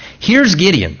 Here's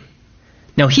Gideon.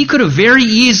 Now, he could have very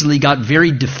easily got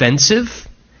very defensive.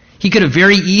 He could have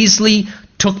very easily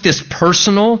took this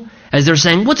personal, as they're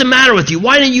saying, what's the matter with you?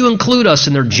 Why didn't you include us?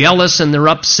 And they're jealous and they're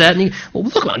upset. And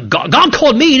look, God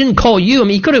called me, he didn't call you. I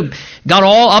mean, he could have got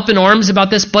all up in arms about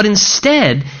this, but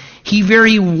instead, he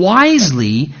very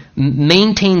wisely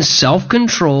maintains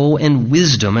self-control and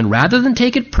wisdom, and rather than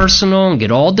take it personal and get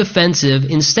all defensive,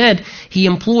 instead, he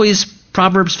employs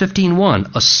Proverbs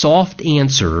 15:1, a soft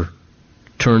answer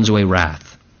turns away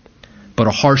wrath, but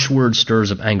a harsh word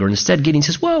stirs up anger. And instead, Gideon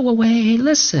says, whoa, wait,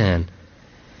 listen.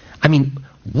 I mean,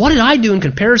 what did I do in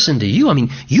comparison to you? I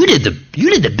mean, you did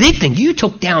the big thing. You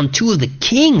took down two of the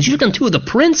kings. You took down two of the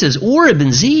princes, Oreb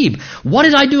and Zeb. What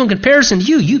did I do in comparison to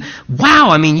you? You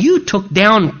took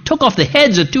off the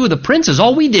heads of two of the princes.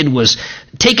 All we did was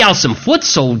take out some foot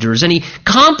soldiers. And he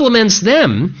compliments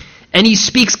them, and he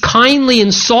speaks kindly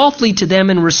and softly to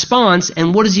them in response.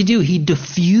 And what does he do? He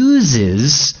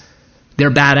diffuses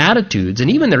their bad attitudes and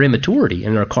even their immaturity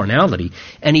and their carnality.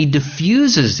 And he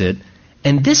diffuses it.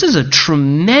 And this is a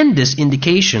tremendous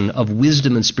indication of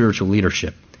wisdom and spiritual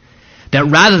leadership. That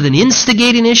rather than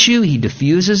instigate an issue, he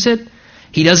diffuses it.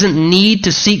 He doesn't need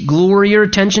to seek glory or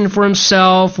attention for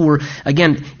himself or,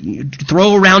 again,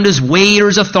 throw around his weight or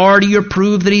his authority or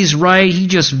prove that he's right. He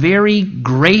just very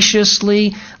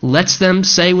graciously lets them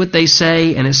say what they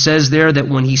say. And it says there that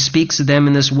when he speaks to them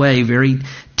in this way, very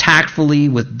tactfully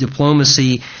with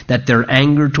diplomacy, that their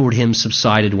anger toward him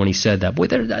subsided when he said that. Boy, I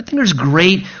think there's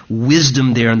great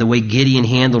wisdom there in the way Gideon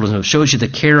handled it. It shows you the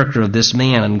character of this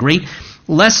man, and great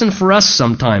lesson for us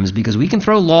sometimes, because we can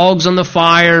throw logs on the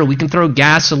fire, we can throw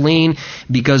gasoline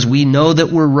because we know that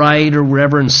we're right or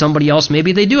whatever, and somebody else,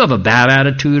 maybe they do have a bad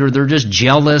attitude, or they're just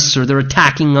jealous, or they're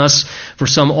attacking us for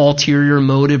some ulterior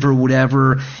motive or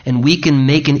whatever, and we can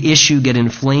make an issue get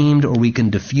inflamed, or we can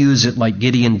diffuse it like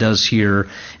Gideon does here,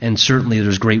 and certainly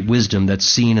there's great wisdom that's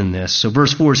seen in this. So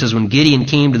verse 4 says, when Gideon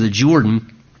came to the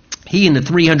Jordan, he and the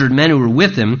 300 men who were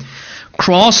with him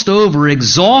crossed over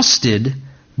exhausted,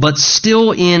 but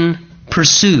still in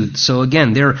pursuit. So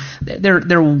again,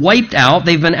 they're wiped out.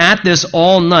 They've been at this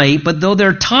all night, but though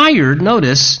they're tired,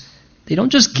 notice, they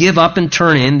don't just give up and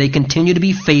turn in. They continue to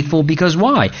be faithful, because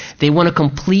why? They want to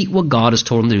complete what God has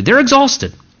told them to do. They're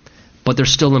exhausted, but they're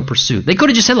still in pursuit. They could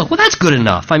have just said, look, well, that's good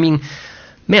enough.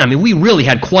 We really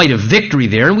had quite a victory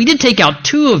there, and we did take out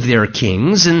two of their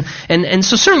kings, and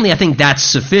so certainly I think that's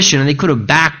sufficient, and they could have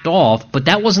backed off, but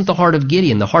that wasn't the heart of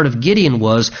Gideon. The heart of Gideon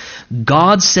was,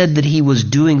 God said that he was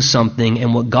doing something,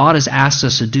 and what God has asked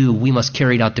us to do, we must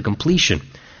carry it out to completion.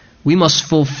 We must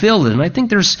fulfill it. And I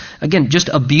think there's, again, just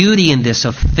a beauty in this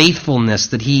of faithfulness,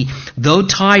 that he, though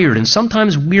tired, and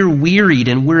sometimes we're wearied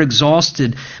and we're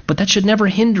exhausted, but that should never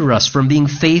hinder us from being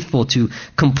faithful to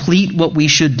complete what we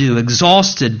should do.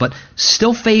 Exhausted, but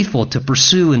still faithful to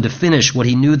pursue and to finish what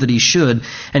he knew that he should.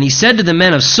 And he said to the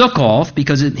men of Sukkoth,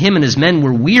 because him and his men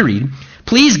were wearied,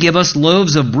 please give us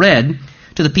loaves of bread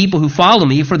to the people who follow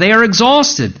me, for they are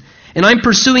exhausted. And I'm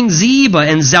pursuing Zebah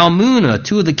and Zalmunna,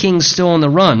 two of the kings still on the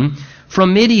run,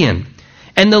 from Midian.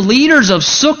 And the leaders of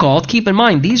Sukkoth, keep in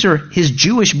mind, these are his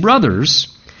Jewish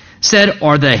brothers, said,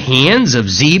 are the hands of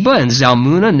Zebah and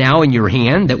Zalmunna now in your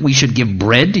hand, that we should give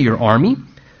bread to your army?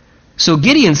 So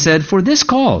Gideon said, for this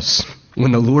cause,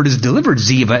 when the Lord has delivered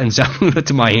Zebah and Zalmunna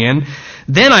to my hand,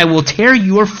 then I will tear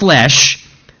your flesh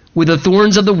with the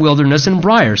thorns of the wilderness and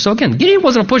briars. So again, Gideon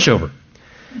wasn't a pushover.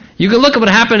 You can look at what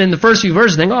happened in the first few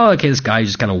verses and think, oh, okay, this guy's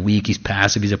just kind of weak, he's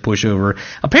passive, he's a pushover.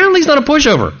 Apparently he's not a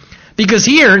pushover. Because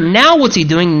here, now what's he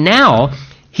doing? Now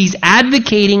he's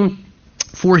advocating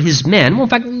for his men. Well, in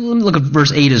fact, let me look at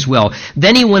verse 8 as well.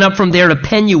 Then he went up from there to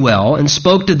Penuel and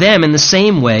spoke to them in the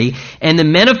same way. And the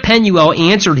men of Penuel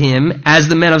answered him as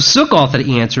the men of Sukkoth had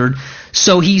answered.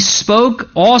 So he spoke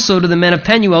also to the men of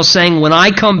Penuel, saying, when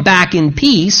I come back in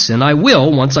peace, and I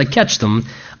will once I catch them,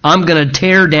 I'm going to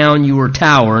tear down your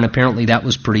tower. And apparently that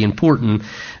was pretty important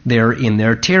there in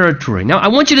their territory. Now, I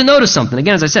want you to notice something.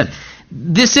 Again, as I said,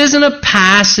 this isn't a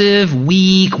passive,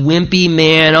 weak, wimpy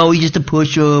man. Oh, he's just a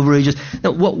pushover.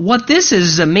 No, what this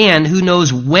is a man who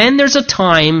knows when there's a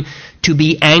time to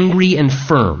be angry and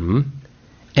firm,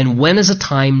 and when is a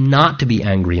time not to be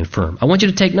angry and firm. I want you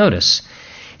to take notice.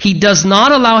 He does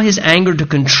not allow his anger to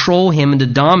control him and to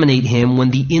dominate him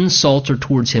when the insults are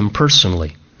towards him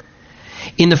personally.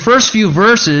 In the first few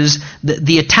verses,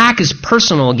 the attack is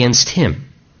personal against him.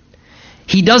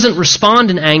 He doesn't respond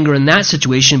in anger in that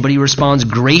situation, but he responds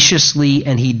graciously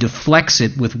and he deflects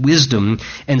it with wisdom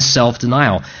and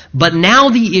self-denial. But now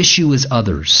the issue is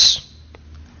others.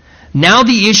 Now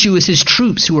the issue is his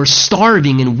troops who are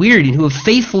starving and wearied and who have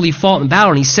faithfully fought in battle.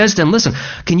 And he says to them, listen,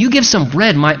 can you give some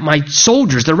bread? My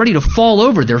soldiers, they're ready to fall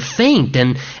over. They're faint.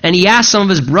 And he asked some of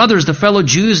his brothers, the fellow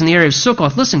Jews in the area of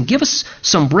Sukkoth, listen, give us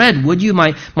some bread, would you?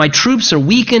 My troops are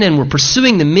weakened and we're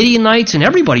pursuing the Midianites. And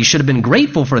everybody should have been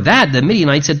grateful for that. The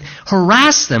Midianites had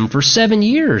harassed them for 7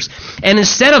 years. And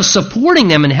instead of supporting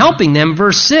them and helping them,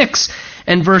 verse 6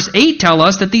 and verse 8 tell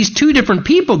us that these two different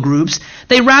people groups,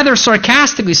 they rather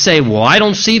sarcastically say, well, I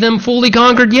don't see them fully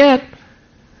conquered yet.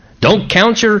 Don't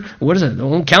count your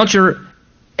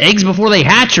eggs before they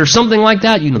hatch or something like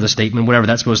that. You know the statement, whatever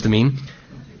that's supposed to mean.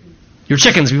 Your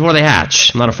chickens before they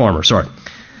hatch. I'm not a farmer, sorry.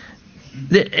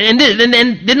 And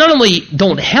they not only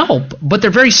don't help, but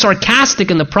they're very sarcastic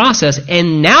in the process.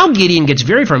 And now Gideon gets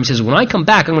very firm. He says, when I come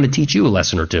back, I'm going to teach you a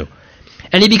lesson or two.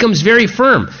 And he becomes very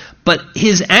firm. But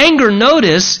his anger,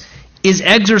 notice, is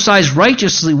exercised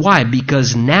righteously. Why?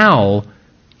 Because now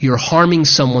you're harming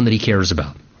someone that he cares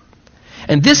about.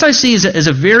 And this I see as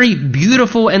a very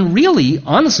beautiful and really,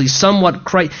 honestly, somewhat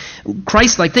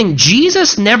Christ-like thing.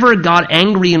 Jesus never got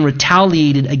angry and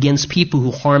retaliated against people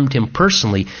who harmed him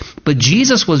personally. But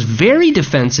Jesus was very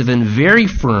defensive and very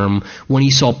firm when he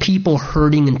saw people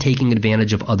hurting and taking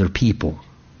advantage of other people.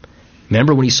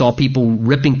 Remember when he saw people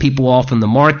ripping people off in the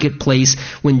marketplace?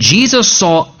 When Jesus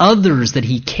saw others that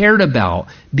he cared about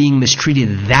being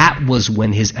mistreated, that was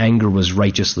when his anger was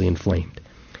righteously inflamed.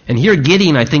 And here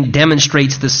Gideon, I think,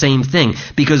 demonstrates the same thing.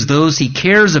 Because those he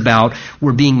cares about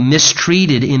were being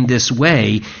mistreated in this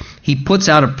way, he puts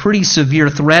out a pretty severe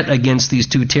threat against these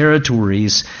two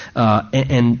territories.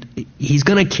 And he's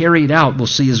going to carry it out. We'll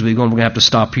see as we go. And we're going to have to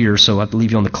stop here, so I have to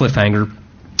leave you on the cliffhanger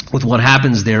with what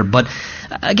happens there. But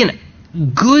again,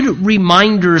 good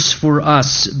reminders for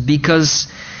us,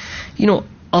 because,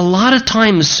 a lot of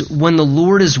times when the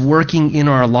Lord is working in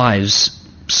our lives,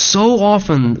 so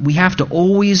often we have to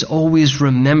always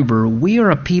remember we are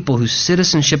a people whose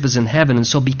citizenship is in heaven. And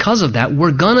so because of that,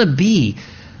 we're going to be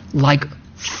like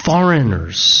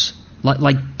foreigners,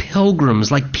 like pilgrims,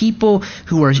 like people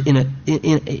who are in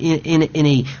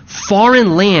a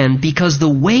foreign land, because the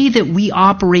way that we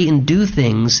operate and do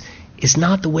things is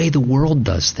not the way the world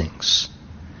does things.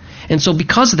 And so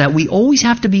because of that, we always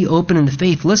have to be open in the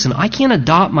faith. Listen, I can't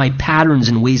adopt my patterns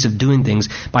and ways of doing things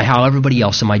by how everybody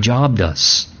else in my job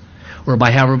does, or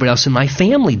by how everybody else in my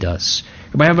family does,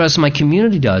 or by how everybody else in my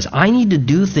community does. I need to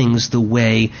do things the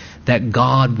way that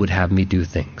God would have me do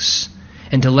things,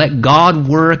 and to let God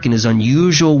work in his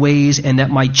unusual ways, and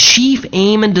that my chief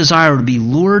aim and desire would be,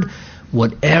 Lord,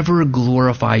 whatever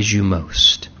glorifies you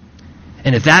most.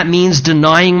 And if that means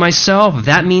denying myself, if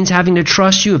that means having to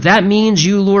trust you, if that means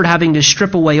you, Lord, having to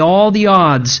strip away all the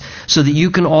odds so that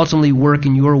you can ultimately work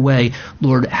in your way,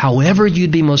 Lord, however you'd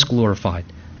be most glorified,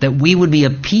 that we would be a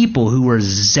people who are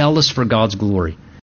zealous for God's glory,